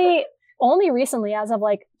only recently, as of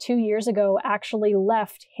like 2 years ago, actually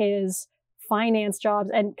left his finance jobs,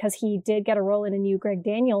 and because he did get a role in a new Greg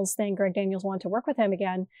Daniels thing. Greg Daniels wanted to work with him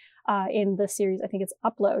again in the series. I think it's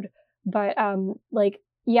Upload. But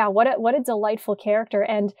what a delightful character.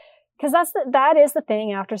 And because that is the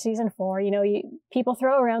thing after season 4, you know, people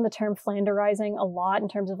throw around the term Flanderizing a lot in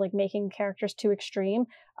terms of like making characters too extreme.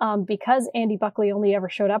 Because Andy Buckley only ever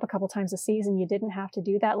showed up a couple times a season, you didn't have to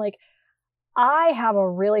do that. Like, I have a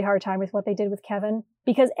really hard time with what they did with Kevin,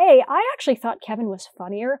 because I actually thought Kevin was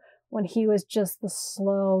funnier when he was just the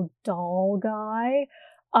slow, dull guy.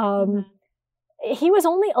 He was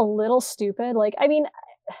only a little stupid. Like, I mean,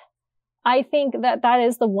 I think that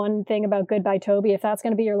is the one thing about Goodbye Toby. If that's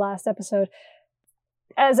going to be your last episode,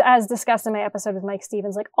 as discussed in my episode with Mike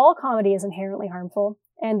Stevens, like, all comedy is inherently harmful,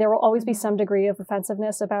 and there will always be some degree of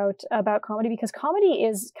offensiveness about comedy, because comedy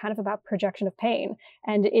is kind of about projection of pain,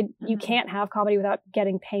 and you can't have comedy without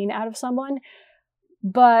getting pain out of someone.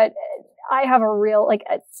 But I have a real, like,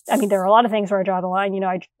 I mean, there are a lot of things where I draw the line. You know,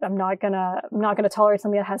 I'm not gonna tolerate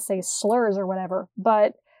something that has, say, slurs or whatever,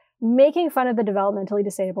 but making fun of the developmentally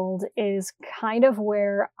disabled is kind of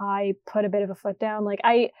where I put a bit of a foot down. Like,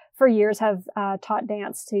 I, for years, have taught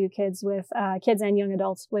dance to kids and young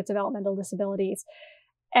adults with developmental disabilities.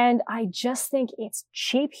 And I just think it's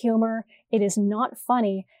cheap humor. It is not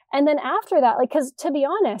funny. And then after that, like, because to be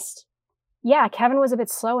honest, yeah, Kevin was a bit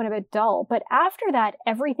slow and a bit dull, but after that,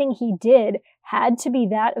 everything he did had to be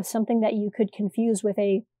that of something that you could confuse with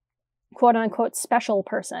a quote unquote special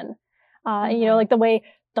person. You know, like the way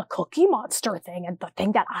the Cookie Monster thing and the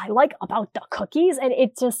thing that I like about the cookies. And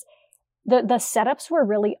it just, the setups were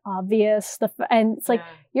really obvious. And it's like,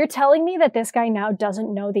 you're telling me that this guy now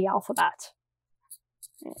doesn't know the alphabet.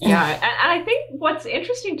 Yeah, and I think what's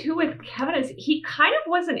interesting too with Kevin is he kind of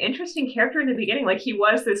was an interesting character in the beginning. Like, he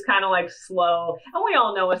was this kind of like slow, and we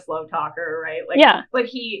all know a slow talker, right? Like, yeah. But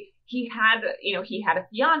he had, you know, he had a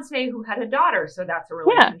fiance who had a daughter, so that's a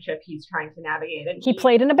relationship he's trying to navigate. And he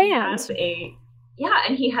played in a band.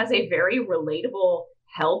 And he has a very relatable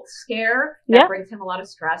health scare that brings him a lot of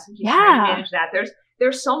stress, and he's trying to manage that.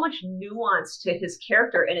 There's so much nuance to his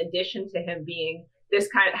character in addition to him being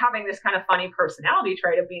having this kind of funny personality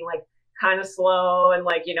trait of being like kind of slow and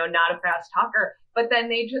like, you know, not a fast talker. But then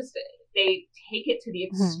they take it to the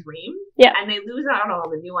extreme and they lose out on all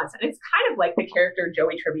the nuance. And it's kind of like the character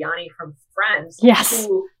Joey Tribbiani from Friends. Yes.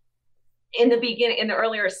 Who in the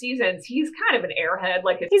earlier seasons, he's kind of an airhead.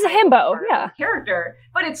 Like, he's a himbo, character.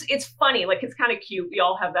 But it's funny. Like, it's kind of cute. We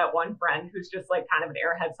all have that one friend who's just like kind of an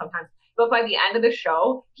airhead sometimes. But by the end of the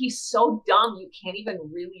show, he's so dumb you can't even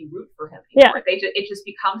really root for him anymore. Yeah. It just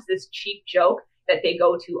becomes this cheap joke that they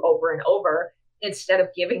go to over and over instead of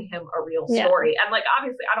giving him a real story. And like,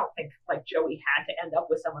 obviously, I don't think like Joey had to end up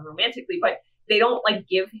with someone romantically, but they don't like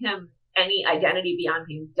give him any identity beyond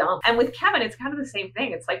being dumb. And with Kevin, it's kind of the same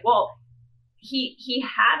thing. It's like, well, he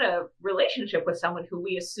had a relationship with someone who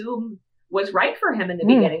we assume was right for him in the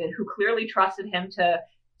beginning and who clearly trusted him to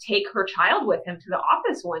take her child with him to the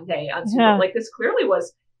office one day. Like, this clearly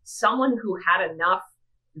was someone who had enough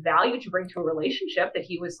value to bring to a relationship that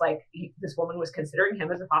he was like, this woman was considering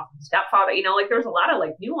him as a possible stepfather. You know, like, there's a lot of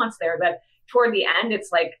like nuance there that toward the end, it's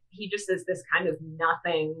like he just is this kind of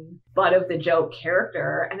nothing butt of the joke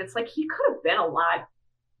character. And it's like, he could have been a lot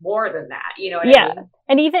more than that. You know what I mean?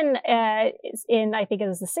 And even in, I think it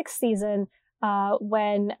was the 6th season,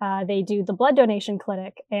 when they do the blood donation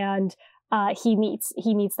clinic and he meets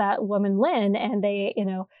that woman, Lynn, and they, you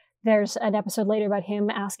know, there's an episode later about him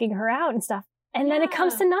asking her out and stuff. And then it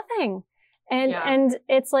comes to nothing. And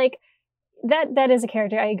it's like, that is a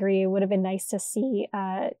character, I agree, it would have been nice to see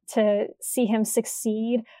him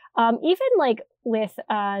succeed. Even like with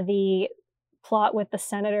the plot with the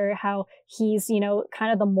senator, how he's, you know,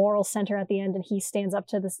 kind of the moral center at the end, and he stands up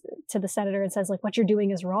to the senator and says like, what you're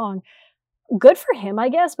doing is wrong. Good for him, I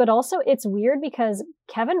guess, but also it's weird because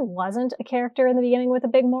Kevin wasn't a character in the beginning with a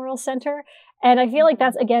big moral center. And I feel like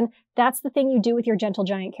that's the thing you do with your gentle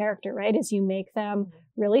giant character, right? Is you make them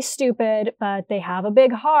really stupid, but they have a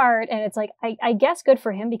big heart. And it's like, I guess good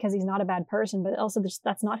for him because he's not a bad person, but also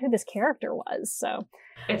that's not who this character was. So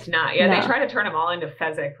it's not. Yeah, no. They try to turn him all into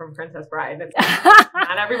Fezzik from Princess Bride.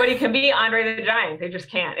 Not everybody can be Andre the Giant. They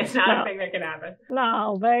just can't. It's not a thing that can happen.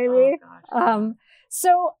 No, baby. Oh,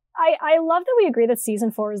 so I love that we agree that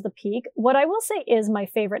season 4 is the peak. What I will say is my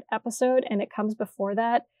favorite episode, and it comes before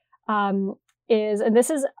that, and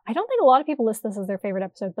this is, I don't think a lot of people list this as their favorite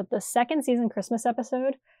episode, but the 2nd season Christmas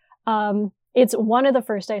episode, it's one of the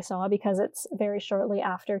first I saw because it's very shortly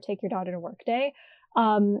after Take Your Daughter to Work Day,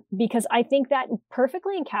 because I think that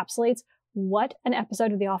perfectly encapsulates what an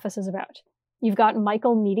episode of The Office is about. You've got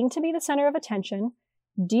Michael needing to be the center of attention,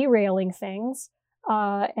 derailing things,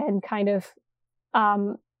 and kind of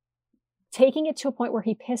taking it to a point where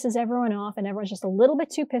he pisses everyone off and everyone's just a little bit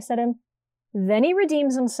too pissed at him. Then he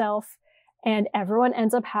redeems himself and everyone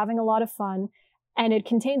ends up having a lot of fun. And it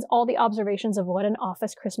contains all the observations of what an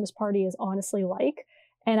office Christmas party is honestly like.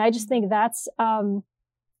 And I just think that's,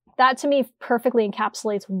 that to me perfectly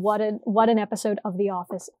encapsulates what an episode of The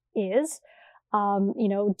Office is. You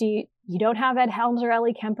know, you don't have Ed Helms or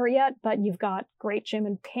Ellie Kemper yet, but you've got great Jim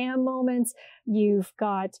and Pam moments. You've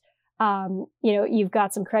got, you've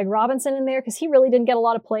got some Craig Robinson in there because he really didn't get a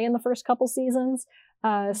lot of play in the first couple seasons.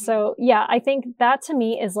 So yeah, I think that to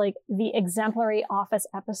me is like the exemplary Office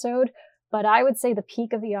episode. But I would say the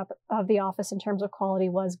peak of the Office in terms of quality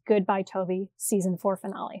was Goodbye Toby season 4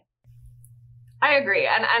 finale. I agree.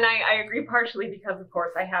 And I agree partially because, of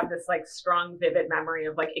course, I have this like strong, vivid memory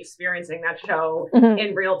of like experiencing that show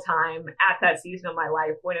in real time at that season of my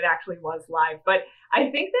life when it actually was live. But I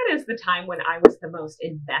think that is the time when I was the most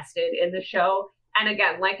invested in the show. And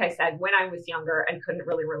again, like I said, when I was younger and couldn't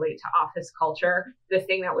really relate to office culture, the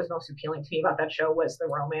thing that was most appealing to me about that show was the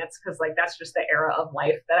romance, because like that's just the era of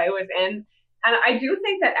life that I was in. And I do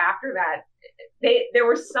think that after that, there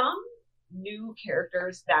were some new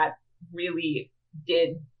characters that really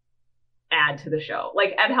did add to the show.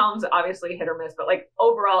 Like Ed Helms, obviously hit or miss, but like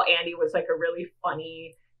overall, Andy was like a really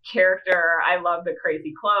funny character. I love the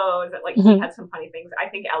crazy clothes. Like he had some funny things. I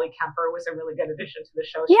think Ellie Kemper was a really good addition to the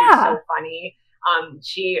show. She was so funny.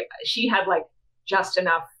 She had like just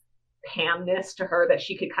enough Pamness to her that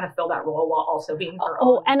she could kind of fill that role while also being her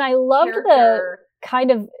own. And I loved character. the kind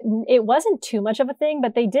of, it wasn't too much of a thing,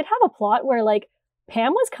 but they did have a plot where like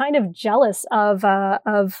Pam was kind of jealous of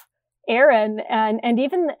Aaron, and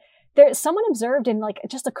even there, someone observed in like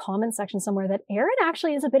just a comment section somewhere that Aaron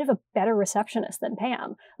actually is a bit of a better receptionist than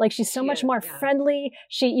Pam. Like she's so much more friendly.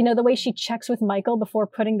 She, you know, the way she checks with Michael before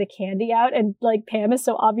putting the candy out, and like Pam is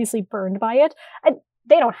so obviously burned by it. And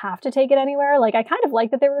they don't have to take it anywhere. Like I kind of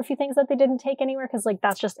like that there were a few things that they didn't take anywhere because like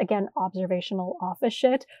that's just again observational office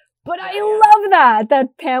shit. But I love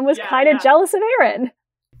that Pam was kind of jealous of Aaron.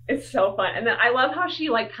 It's so fun. And then I love how she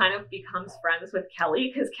like kind of becomes friends with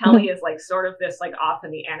Kelly, because Kelly is like sort of this like off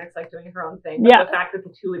in the annex, like doing her own thing. But the fact that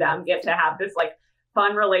the two of them get to have this like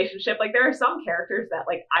fun relationship, like there are some characters that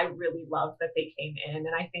like I really love that they came in,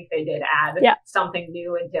 and I think they did add something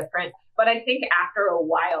new and different. But I think after a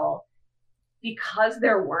while, because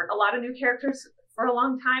there weren't a lot of new characters for a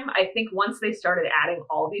long time, I think once they started adding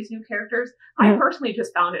all these new characters, I personally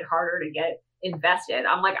just found it harder to get invested.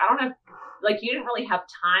 I'm like, I don't have, like, you didn't really have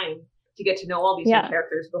time to get to know all these new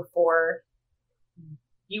characters before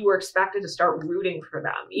you were expected to start rooting for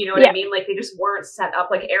them. You know what I mean? Like they just weren't set up.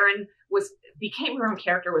 Like Erin became her own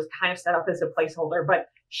character, was kind of set up as a placeholder, but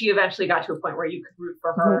she eventually got to a point where you could root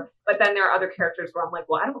for her. But then there are other characters where I'm like,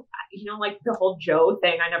 well, I don't, you know, like the whole Joe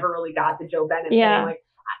thing, I never really got the Joe Bennett thing. Like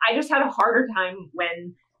I just had a harder time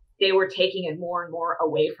when they were taking it more and more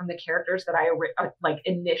away from the characters that I like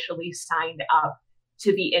initially signed up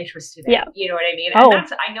to be interested in. You know what I mean? And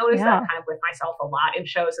that's, I noticed that kind of with myself a lot in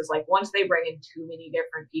shows, is like once they bring in too many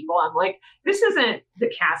different people, I'm like, this isn't the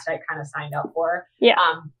cast I kind of signed up for.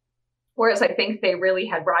 Whereas I think they really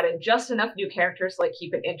had brought in just enough new characters to like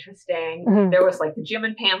keep it interesting. There was like the Jim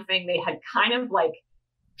and Pam thing. They had kind of like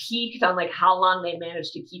peaked on like how long they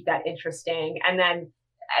managed to keep that interesting. And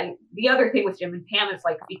the other thing with Jim and Pam is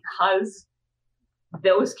like, because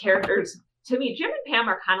those characters, to me, Jim and Pam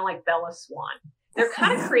are kind of like Bella Swan. They're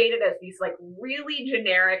kind of created as these like really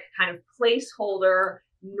generic kind of placeholder,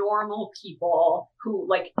 normal people who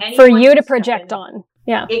like for you to project on.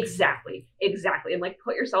 Exactly. And like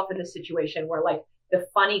put yourself in a situation where like the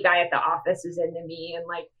funny guy at the office is into me, and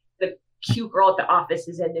like the cute girl at the office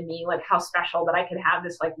is into me. Like how special that I could have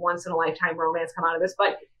this like once in a lifetime romance come out of this.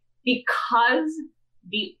 But because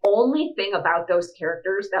the only thing about those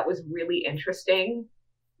characters that was really interesting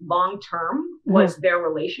long term was their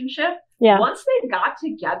relationship. Once they got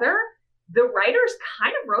together, the writers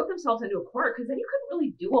kind of wrote themselves into a corner, because then you couldn't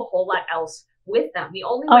really do a whole lot else with them. The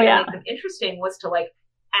only way to make them interesting was to like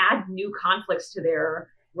add new conflicts to their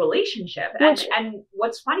relationship. And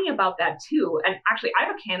what's funny about that too, and actually I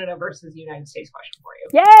have a Canada versus United States question for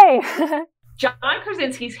you. Yay! John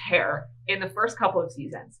Krasinski's hair in the first couple of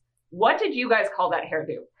seasons, what did you guys call that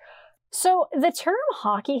hairdo? So the term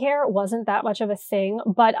hockey hair wasn't that much of a thing,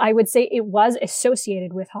 but I would say it was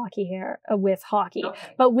associated with hockey hair, with hockey.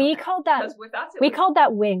 But we called that, called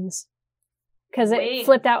that wings, because it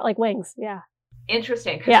flipped out like wings.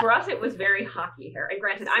 Interesting, because for us it was very hockey hair. And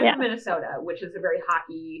granted, I'm from Minnesota, which is a very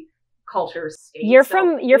hockey culture state. You're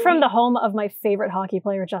from the home of my favorite hockey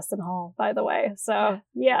player, Justin Hall, by the way. So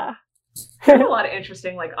there's a lot of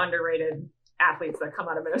interesting, like underrated athletes that come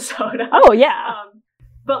out of Minnesota.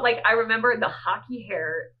 But like, I remember the hockey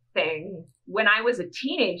hair thing when I was a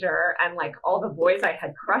teenager, and like all the boys I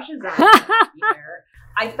had crushes on hockey hair,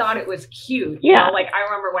 I thought it was cute. You know, like I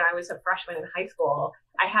remember when I was a freshman in high school,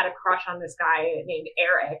 I had a crush on this guy named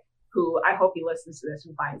Eric, who I hope he listens to this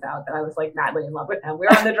and finds out that I was like madly in love with him. We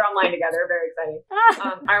were on the drum line together. Very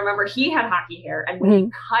exciting. I remember he had hockey hair, and when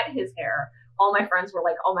he cut his hair, all my friends were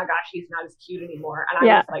like, oh my gosh, he's not as cute anymore. And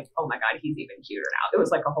I was like, oh my God, he's even cuter now. It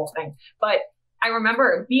was like a whole thing. But I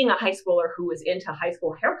remember being a high schooler who was into high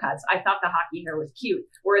school haircuts. I thought the hockey hair was cute.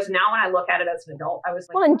 Whereas now when I look at it as an adult, I was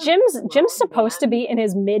like, well, and Jim's supposed to be in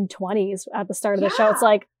his mid-20s at the start of the show. It's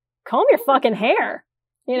like, comb your fucking hair.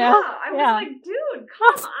 You know? I was like, dude,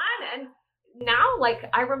 come on. And now, like,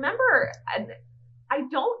 I remember, I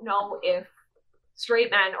don't know if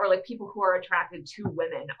straight men or like people who are attracted to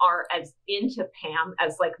women are as into Pam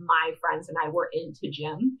as like my friends and I were into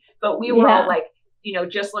Jim, but we were all like, you know,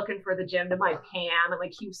 just looking for the Jim to my Pam, and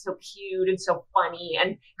like he was so cute and so funny,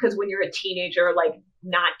 and because when you're a teenager, like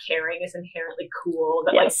not caring is inherently cool,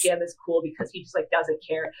 but like Jim is cool because he just like doesn't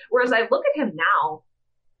care. Whereas I look at him now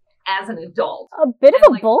as an adult, a bit of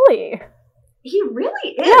a like, bully. He really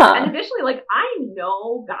is. And additionally, like I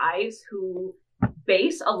know guys who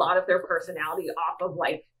base a lot of their personality off of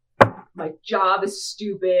like, my job is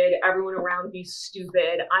stupid, everyone around me is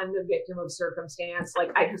stupid, I'm the victim of circumstance,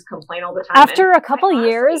 like I just complain all the time. After a couple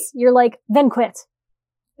years, you're like, then quit.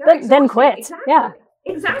 Then quit. Exactly. Yeah.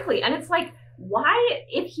 Exactly. And it's like, why,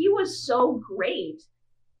 if he was so great,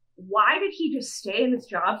 why did he just stay in this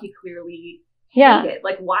job he clearly hated?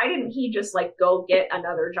 Like, why didn't he just like go get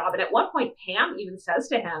another job? And at one point, Pam even says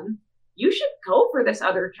to him, you should go for this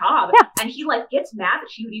other job. And he like gets mad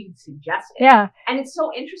that she would even suggest it. And it's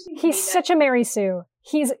so interesting. He's such a Mary Sue.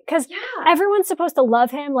 He's because everyone's supposed to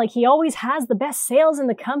love him. Like he always has the best sales in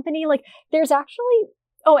the company. Like there's actually,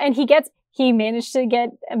 and he manages to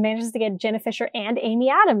get Jenna Fisher and Amy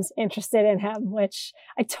Adams interested in him, which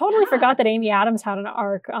I totally forgot that Amy Adams had an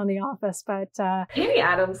arc on The Office. But Amy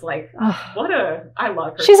Adams, like, I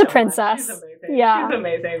love her. She's a princess. She's amazing. Yeah, she's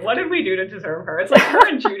amazing. What did we do to deserve her? It's like her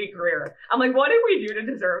and Judy Greer. I'm like, what did we do to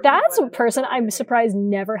deserve? That's a person I'm surprised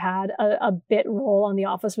never had a bit role on The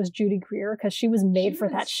Office was Judy Greer, because she was made for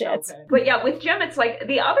that shit. Good. But yeah, with Jim, it's like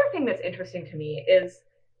the other thing that's interesting to me is,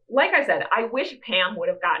 like I said, I wish Pam would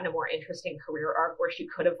have gotten a more interesting career arc where she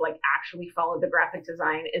could have like actually followed the graphic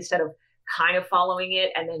design instead of kind of following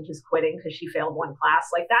it and then just quitting because she failed one class.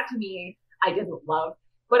 Like that to me, I didn't love.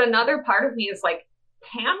 But another part of me is like,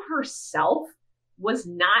 Pam herself was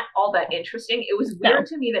not all that interesting. It was weird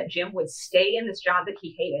to me that Jim would stay in this job that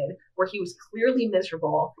he hated, where he was clearly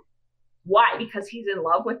miserable. Why? Because he's in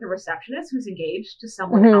love with the receptionist who's engaged to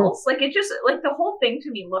someone else. Like it just, like the whole thing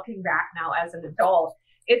to me looking back now as an adult,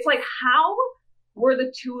 it's like, how were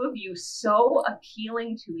the two of you so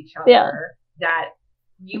appealing to each other that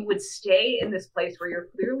you would stay in this place where you're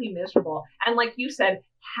clearly miserable? And like you said,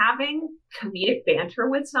 having comedic banter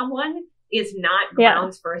with someone is not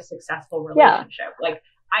grounds for a successful relationship. Like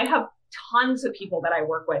I have tons of people that I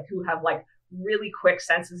work with who have like really quick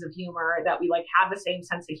senses of humor, that we like have the same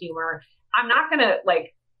sense of humor. I'm not going to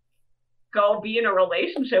like go be in a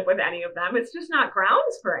relationship with any of them. It's just not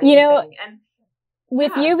grounds for anything. You know,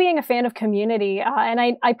 with you being a fan of Community, and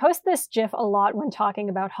I post this GIF a lot when talking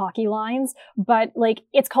about hockey lines, but like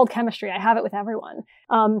it's called chemistry. I have it with everyone.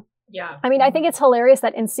 I mean, I think it's hilarious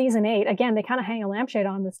that in season 8, again, they kind of hang a lampshade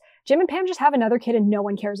on this. Jim and Pam just have another kid and no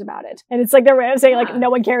one cares about it. And it's like they're saying like no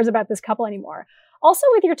one cares about this couple anymore. Also,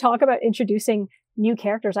 with your talk about introducing new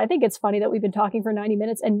characters, I think it's funny that we've been talking for 90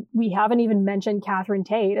 minutes and we haven't even mentioned Catherine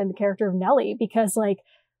Tate and the character of Nellie, because like,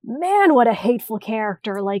 man, what a hateful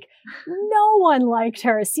character. Like, no one liked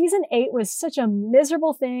her. Season 8 was such a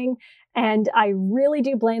miserable thing. And I really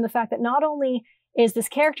do blame the fact that not only is this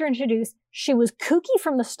character introduced, she was kooky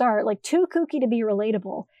from the start, like too kooky to be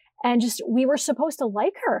relatable. And just, we were supposed to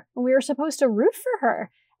like her and we were supposed to root for her.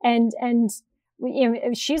 And you know,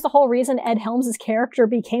 she's the whole reason Ed Helms' character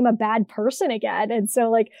became a bad person again. And so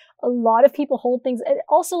like a lot of people hold things. And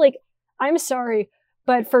also like, I'm sorry,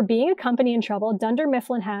 but for being a company in trouble, Dunder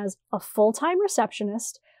Mifflin has a full-time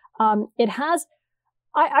receptionist. It has,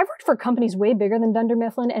 I've worked for companies way bigger than Dunder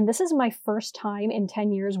Mifflin, and this is my first time in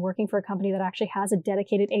 10 years working for a company that actually has a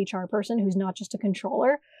dedicated HR person who's not just a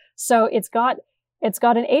controller. So it's got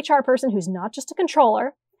an HR person who's not just a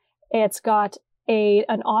controller. It's got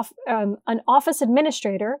an office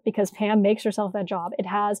administrator, because Pam makes herself that job. It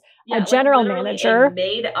has a general manager. A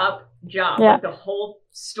made up job. Like the whole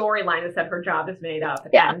storyline is that her job is made up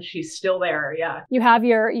and she's still there. You have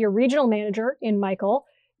your regional manager in Michael.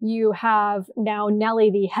 You have now Nellie,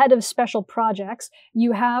 the head of special projects.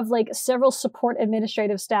 You have like several support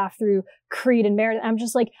administrative staff through Creed and Meredith. I'm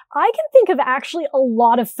just like, I can think of actually a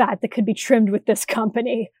lot of fat that could be trimmed with this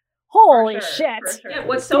company. Holy shit. Sure. Yeah,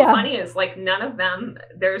 what's so funny is like none of them,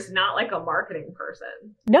 there's not like a marketing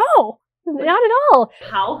person. No, not at all.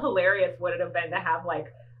 How hilarious would it have been to have like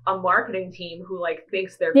a marketing team who like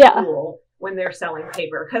thinks they're cool when they're selling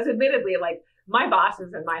paper? Because admittedly, like my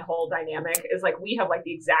bosses and my whole dynamic is like, we have like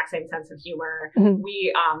the exact same sense of humor.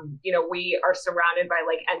 We, you know, we are surrounded by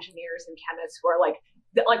like engineers and chemists who are like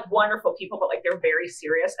wonderful people, but like they're very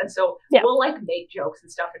serious. And so we'll like make jokes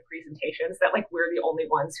and stuff in presentations that like we're the only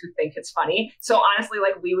ones who think it's funny. So honestly,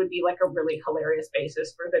 like we would be like a really hilarious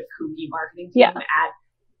basis for the kooky marketing team at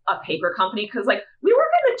a paper company, because like we work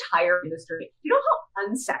in the tire industry. You know how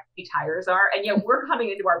unsexy tires are, and yet we're coming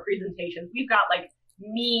into our presentations. We've got like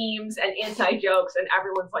memes and inside jokes, and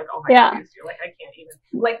everyone's like, "Oh my god, you're like I can't even."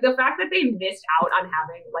 Like the fact that they missed out on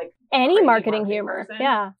having like any marketing humor. person.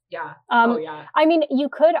 Yeah. Yeah. Yeah. I mean, you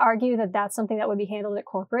could argue that that's something that would be handled at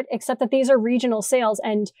corporate, except that these are regional sales.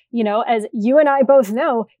 And, you know, as you and I both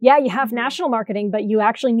know, yeah, you have national marketing, but you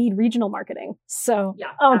actually need regional marketing. So, yeah,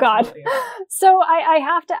 oh absolutely. God. So I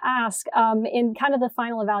have to ask, in kind of the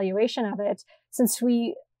final evaluation of it, since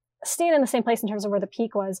we stayed in the same place in terms of where the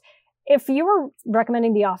peak was, if you were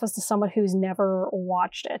recommending The Office to someone who's never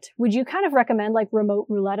watched it, would you kind of recommend like remote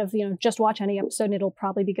roulette of, you know, just watch any episode and it'll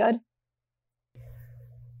probably be good?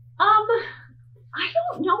 I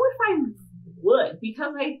don't know if I would,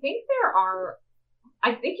 because I think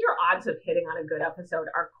your odds of hitting on a good episode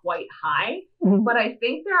are quite high, but I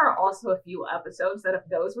think there are also a few episodes that if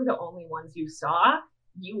those were the only ones you saw,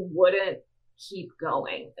 you wouldn't keep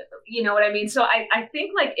going. You know what I mean? So I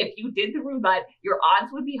think like if you did the roulette, your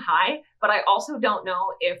odds would be high, but I also don't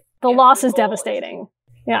know if the loss is devastating.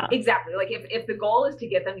 Yeah, exactly. Like if the goal is to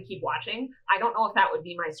get them to keep watching, I don't know if that would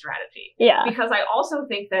be my strategy. Yeah, because I also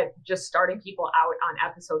think that just starting people out on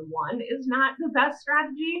episode 1 is not the best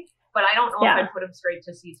strategy, but I don't know if I'd put them straight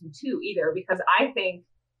to season 2 either, because I think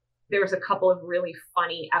there's a couple of really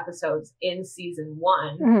funny episodes in season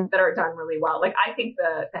 1 that are done really well. Like I think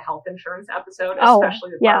the health insurance episode,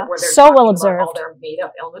 especially the part where they're so well about observed, all their made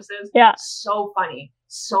up illnesses. Yeah, so funny,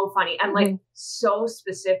 and like so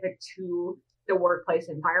specific to the workplace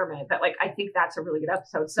environment that like I think that's a really good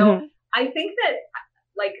episode. So I think that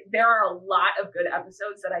like there are a lot of good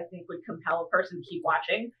episodes that I think would compel a person to keep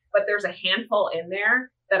watching, but there's a handful in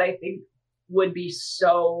there that I think would be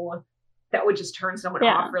that would just turn someone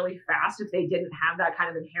off really fast if they didn't have that kind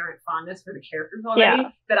of inherent fondness for the characters already,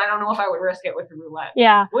 that I don't know if I would risk it with the roulette.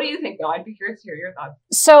 Yeah. What do you think, though? I'd be curious to hear your thoughts.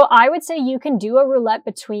 So I would say you can do a roulette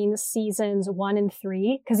between seasons 1 and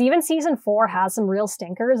 3, because even season 4 has some real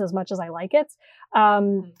stinkers as much as I like it.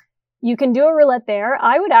 You can do a roulette there.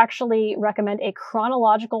 I would actually recommend a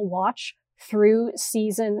chronological watch through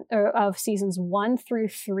seasons 1 through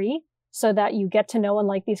 3 so that you get to know and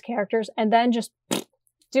like these characters, and then just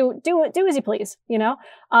do as you please, you know?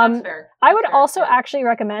 That's fair. I would also actually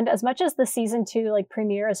recommend, as much as the season 2 like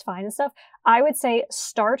premiere is fine and stuff, I would say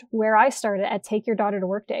start where I started at Take Your Daughter to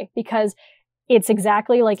Work Day, because it's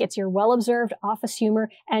exactly like it's your well-observed office humor,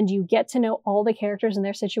 and you get to know all the characters and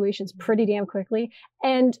their situations pretty damn quickly.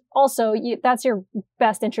 And also, that's your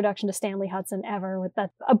best introduction to Stanley Hudson ever, with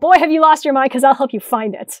that, boy, have you lost your mind, because I'll help you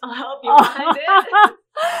find it. I'll help you find it.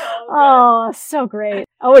 So great.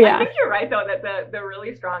 Oh, yeah. I think you're right, though, that the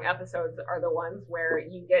really strong episodes are the ones where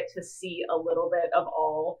you get to see a little bit of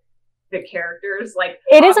all the characters. Like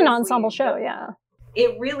it is an ensemble show, yeah.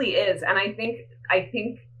 It really is. And I think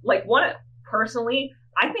like personally,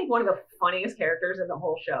 I think one of the funniest characters in the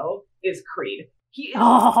whole show is Creed. He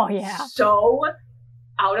is so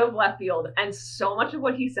out of left field, and so much of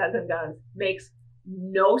what he says and does makes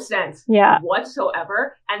no sense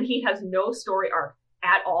whatsoever, and he has no story arc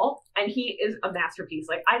at all, and he is a masterpiece.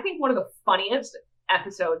 Like I think one of the funniest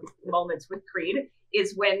episode moments with Creed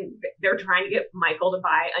is when they're trying to get Michael to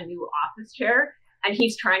buy a new office chair, and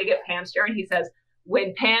he's trying to get Pam's chair, and he says,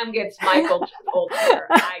 when Pam gets Michael's old chair,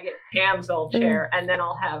 I get Pam's old chair, and then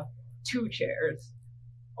I'll have 2 chairs.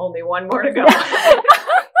 Only one more to go.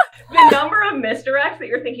 The number of misdirects that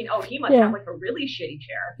you're thinking, oh, he must have like a really shitty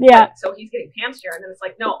chair. Yeah. So he's getting Pam's chair, and then it's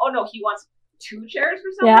like, no, he wants 2 chairs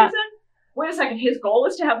for some reason. Wait a second, his goal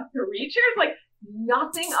is to have 3 chairs? Like,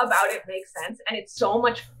 nothing about it makes sense, and it's so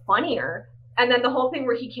much funnier. And then the whole thing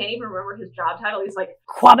where he can't even remember his job title, he's like,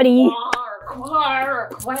 Quabity Ashwood.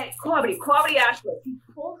 He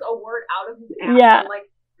pulls a word out of his ass. And like,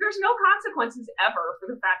 there's no consequences ever for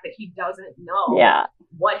the fact that he doesn't know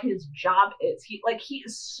what his job is. He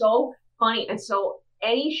is so funny. And so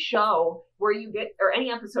any show where you get, or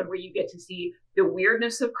any episode where you get to see the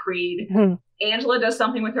weirdness of Creed, Angela does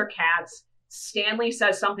something with her cats, Stanley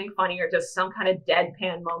says something funny or does some kind of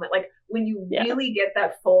deadpan moment. Like when you really get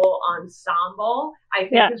that full ensemble, I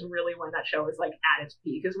think is really when that show is like at its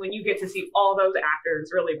peak, is when you get to see all those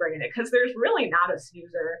actors really bringing it. Because there's really not a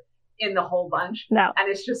snoozer in the whole bunch. No. And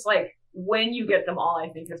it's just like when you get them all, I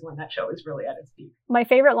think is when that show is really at its peak. My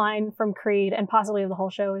favorite line from Creed and possibly the whole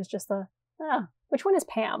show is just which one is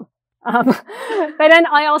Pam? But then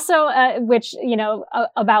I also, which, you know,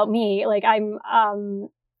 about me, like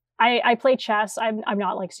I play chess. I'm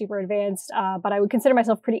not like super advanced, but I would consider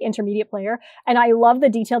myself a pretty intermediate player. And I love the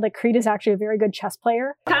detail that Creed is actually a very good chess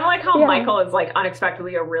player. Kind of like how Michael is like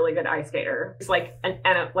unexpectedly a really good ice skater. He's like an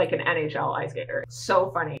NHL ice skater.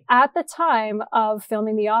 So funny. At the time of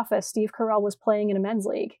filming The Office, Steve Carell was playing in a men's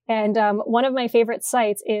league. And one of my favorite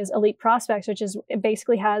sites is Elite Prospects, which is it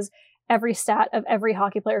basically has every stat of every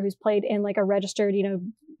hockey player who's played in like a registered,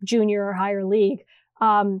 junior or higher league.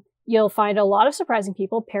 You'll find a lot of Surprising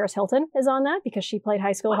people. Paris Hilton is on that because she played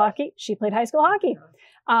high school hockey.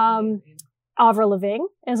 Avril Lavigne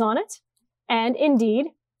is on it. And indeed,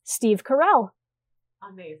 Steve Carell.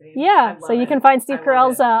 Amazing. Yeah, so you can find Steve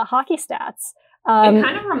Carell's hockey stats. It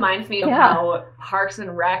kind of reminds me of how Parks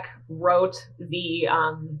and Rec wrote the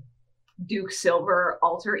Duke Silver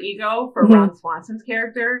alter ego for Ron Swanson's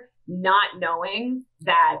character, not knowing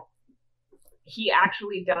that he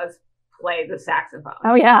actually does play the saxophone.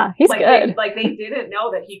 Oh yeah, he's good. They didn't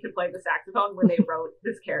know that he could play the saxophone when they wrote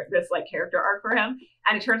this character arc for him,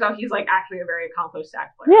 and it turns out he's like actually a very accomplished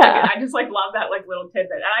sax player. Yeah, I just love that little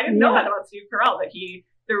tidbit, and I didn't know that about Steve Carell, that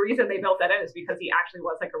the reason they built that in is because he actually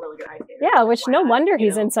was like a really good ice skater. Yeah, which no wonder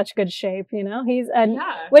he's in such good shape.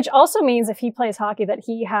 Which also means if he plays hockey that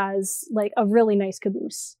he has like a really nice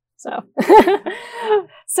caboose. So,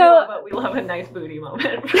 we love a nice booty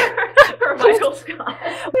moment for Michael Scott.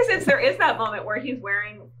 Since there is that moment where he's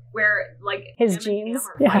wearing his jeans,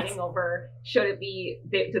 fighting over should it be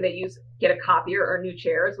do they get a copier or new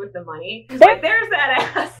chairs with the money? He's like, there's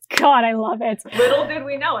that ass. God, I love it. Little did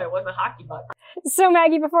we know it was a hockey butt. So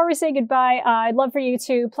Maggie, before we say goodbye, I'd love for you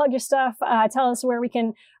to plug your stuff. Tell us where we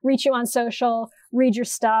can reach you on social, read your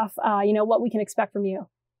stuff. What we can expect from you.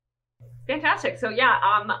 Fantastic. So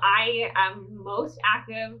I am most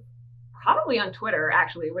active probably on Twitter,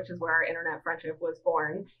 actually, which is where our internet friendship was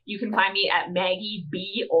born. You can find me at Maggie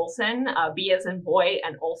B. Olson, B as in boy,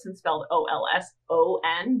 and Olson spelled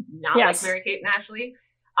O-L-S-O-N, not like Mary-Kate and Ashley.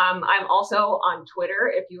 I'm also on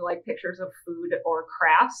Twitter. If you like pictures of food or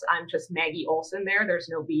crafts, I'm just Maggie Olson there. There's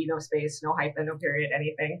no B, no space, no hyphen, no period,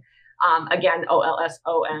 anything. Again,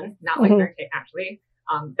 O-L-S-O-N, not like Mary-Kate and Ashley.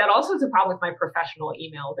 That also is a problem with my professional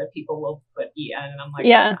email that people will put EN, and I'm like,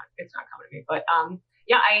 it's not coming to me. But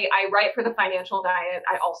I write for the Financial Diet.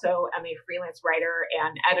 I also am a freelance writer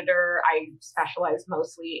and editor. I specialize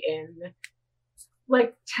mostly in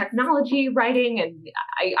like technology writing, and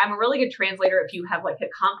I'm a really good translator. If you have like a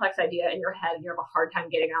complex idea in your head and you have a hard time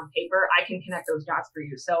getting it on paper, I can connect those dots for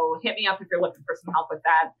you. So hit me up if you're looking for some help with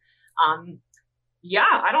that.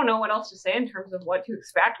 I don't know what else to say in terms of what to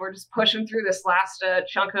expect. We're just pushing through this last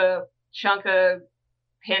chunk of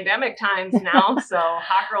pandemic times now. So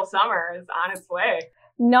hot girl summer is on its way.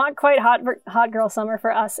 Not quite hot girl summer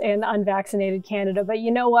for us in unvaccinated Canada, but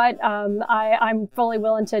you know what? I'm fully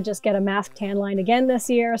willing to just get a mask tan line again this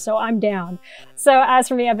year, so I'm down. So as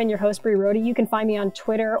for me, I've been your host, Brie Rohde. You can find me on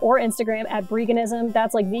Twitter or Instagram at Breganism.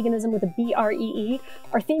 That's like veganism with a B-R-E-E.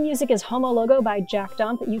 Our theme music is Homo Logo by Jack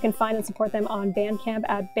Dump. You can find and support them on Bandcamp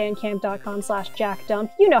at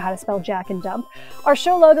bandcamp.com/JackDump. You know how to spell Jack and Dump. Our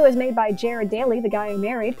show logo is made by Jared Daly, the guy I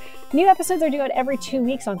married. New episodes are due out every 2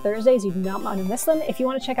 weeks on Thursdays. You do not want to miss them. If you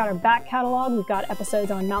want to check out our back catalog, we've got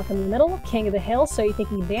episodes on Malcolm in the Middle, King of the Hill, So You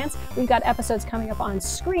Think You Can Dance. We've got episodes coming up on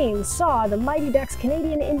Scream, Saw, The Mighty Ducks,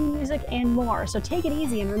 Canadian indie music, and more. So take it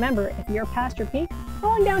easy, and remember, if you're past your peak,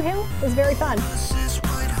 rolling downhill is very fun.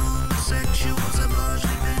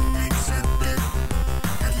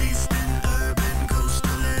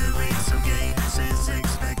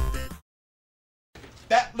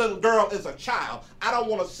 That little girl is a child. I don't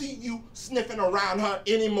want to see you sniffing around her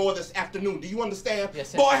anymore this afternoon. Do you understand? Yes,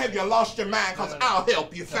 sir. Boy, have you lost your mind, because I'll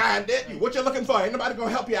help you find it. What you're looking for, ain't nobody going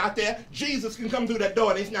to help you out there. Jesus can come through that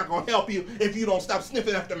door, and he's not going to help you if you don't stop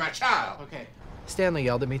sniffing after my child. Okay. Stanley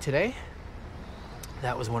yelled at me today.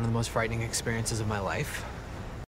 That was one of the most frightening experiences of my life.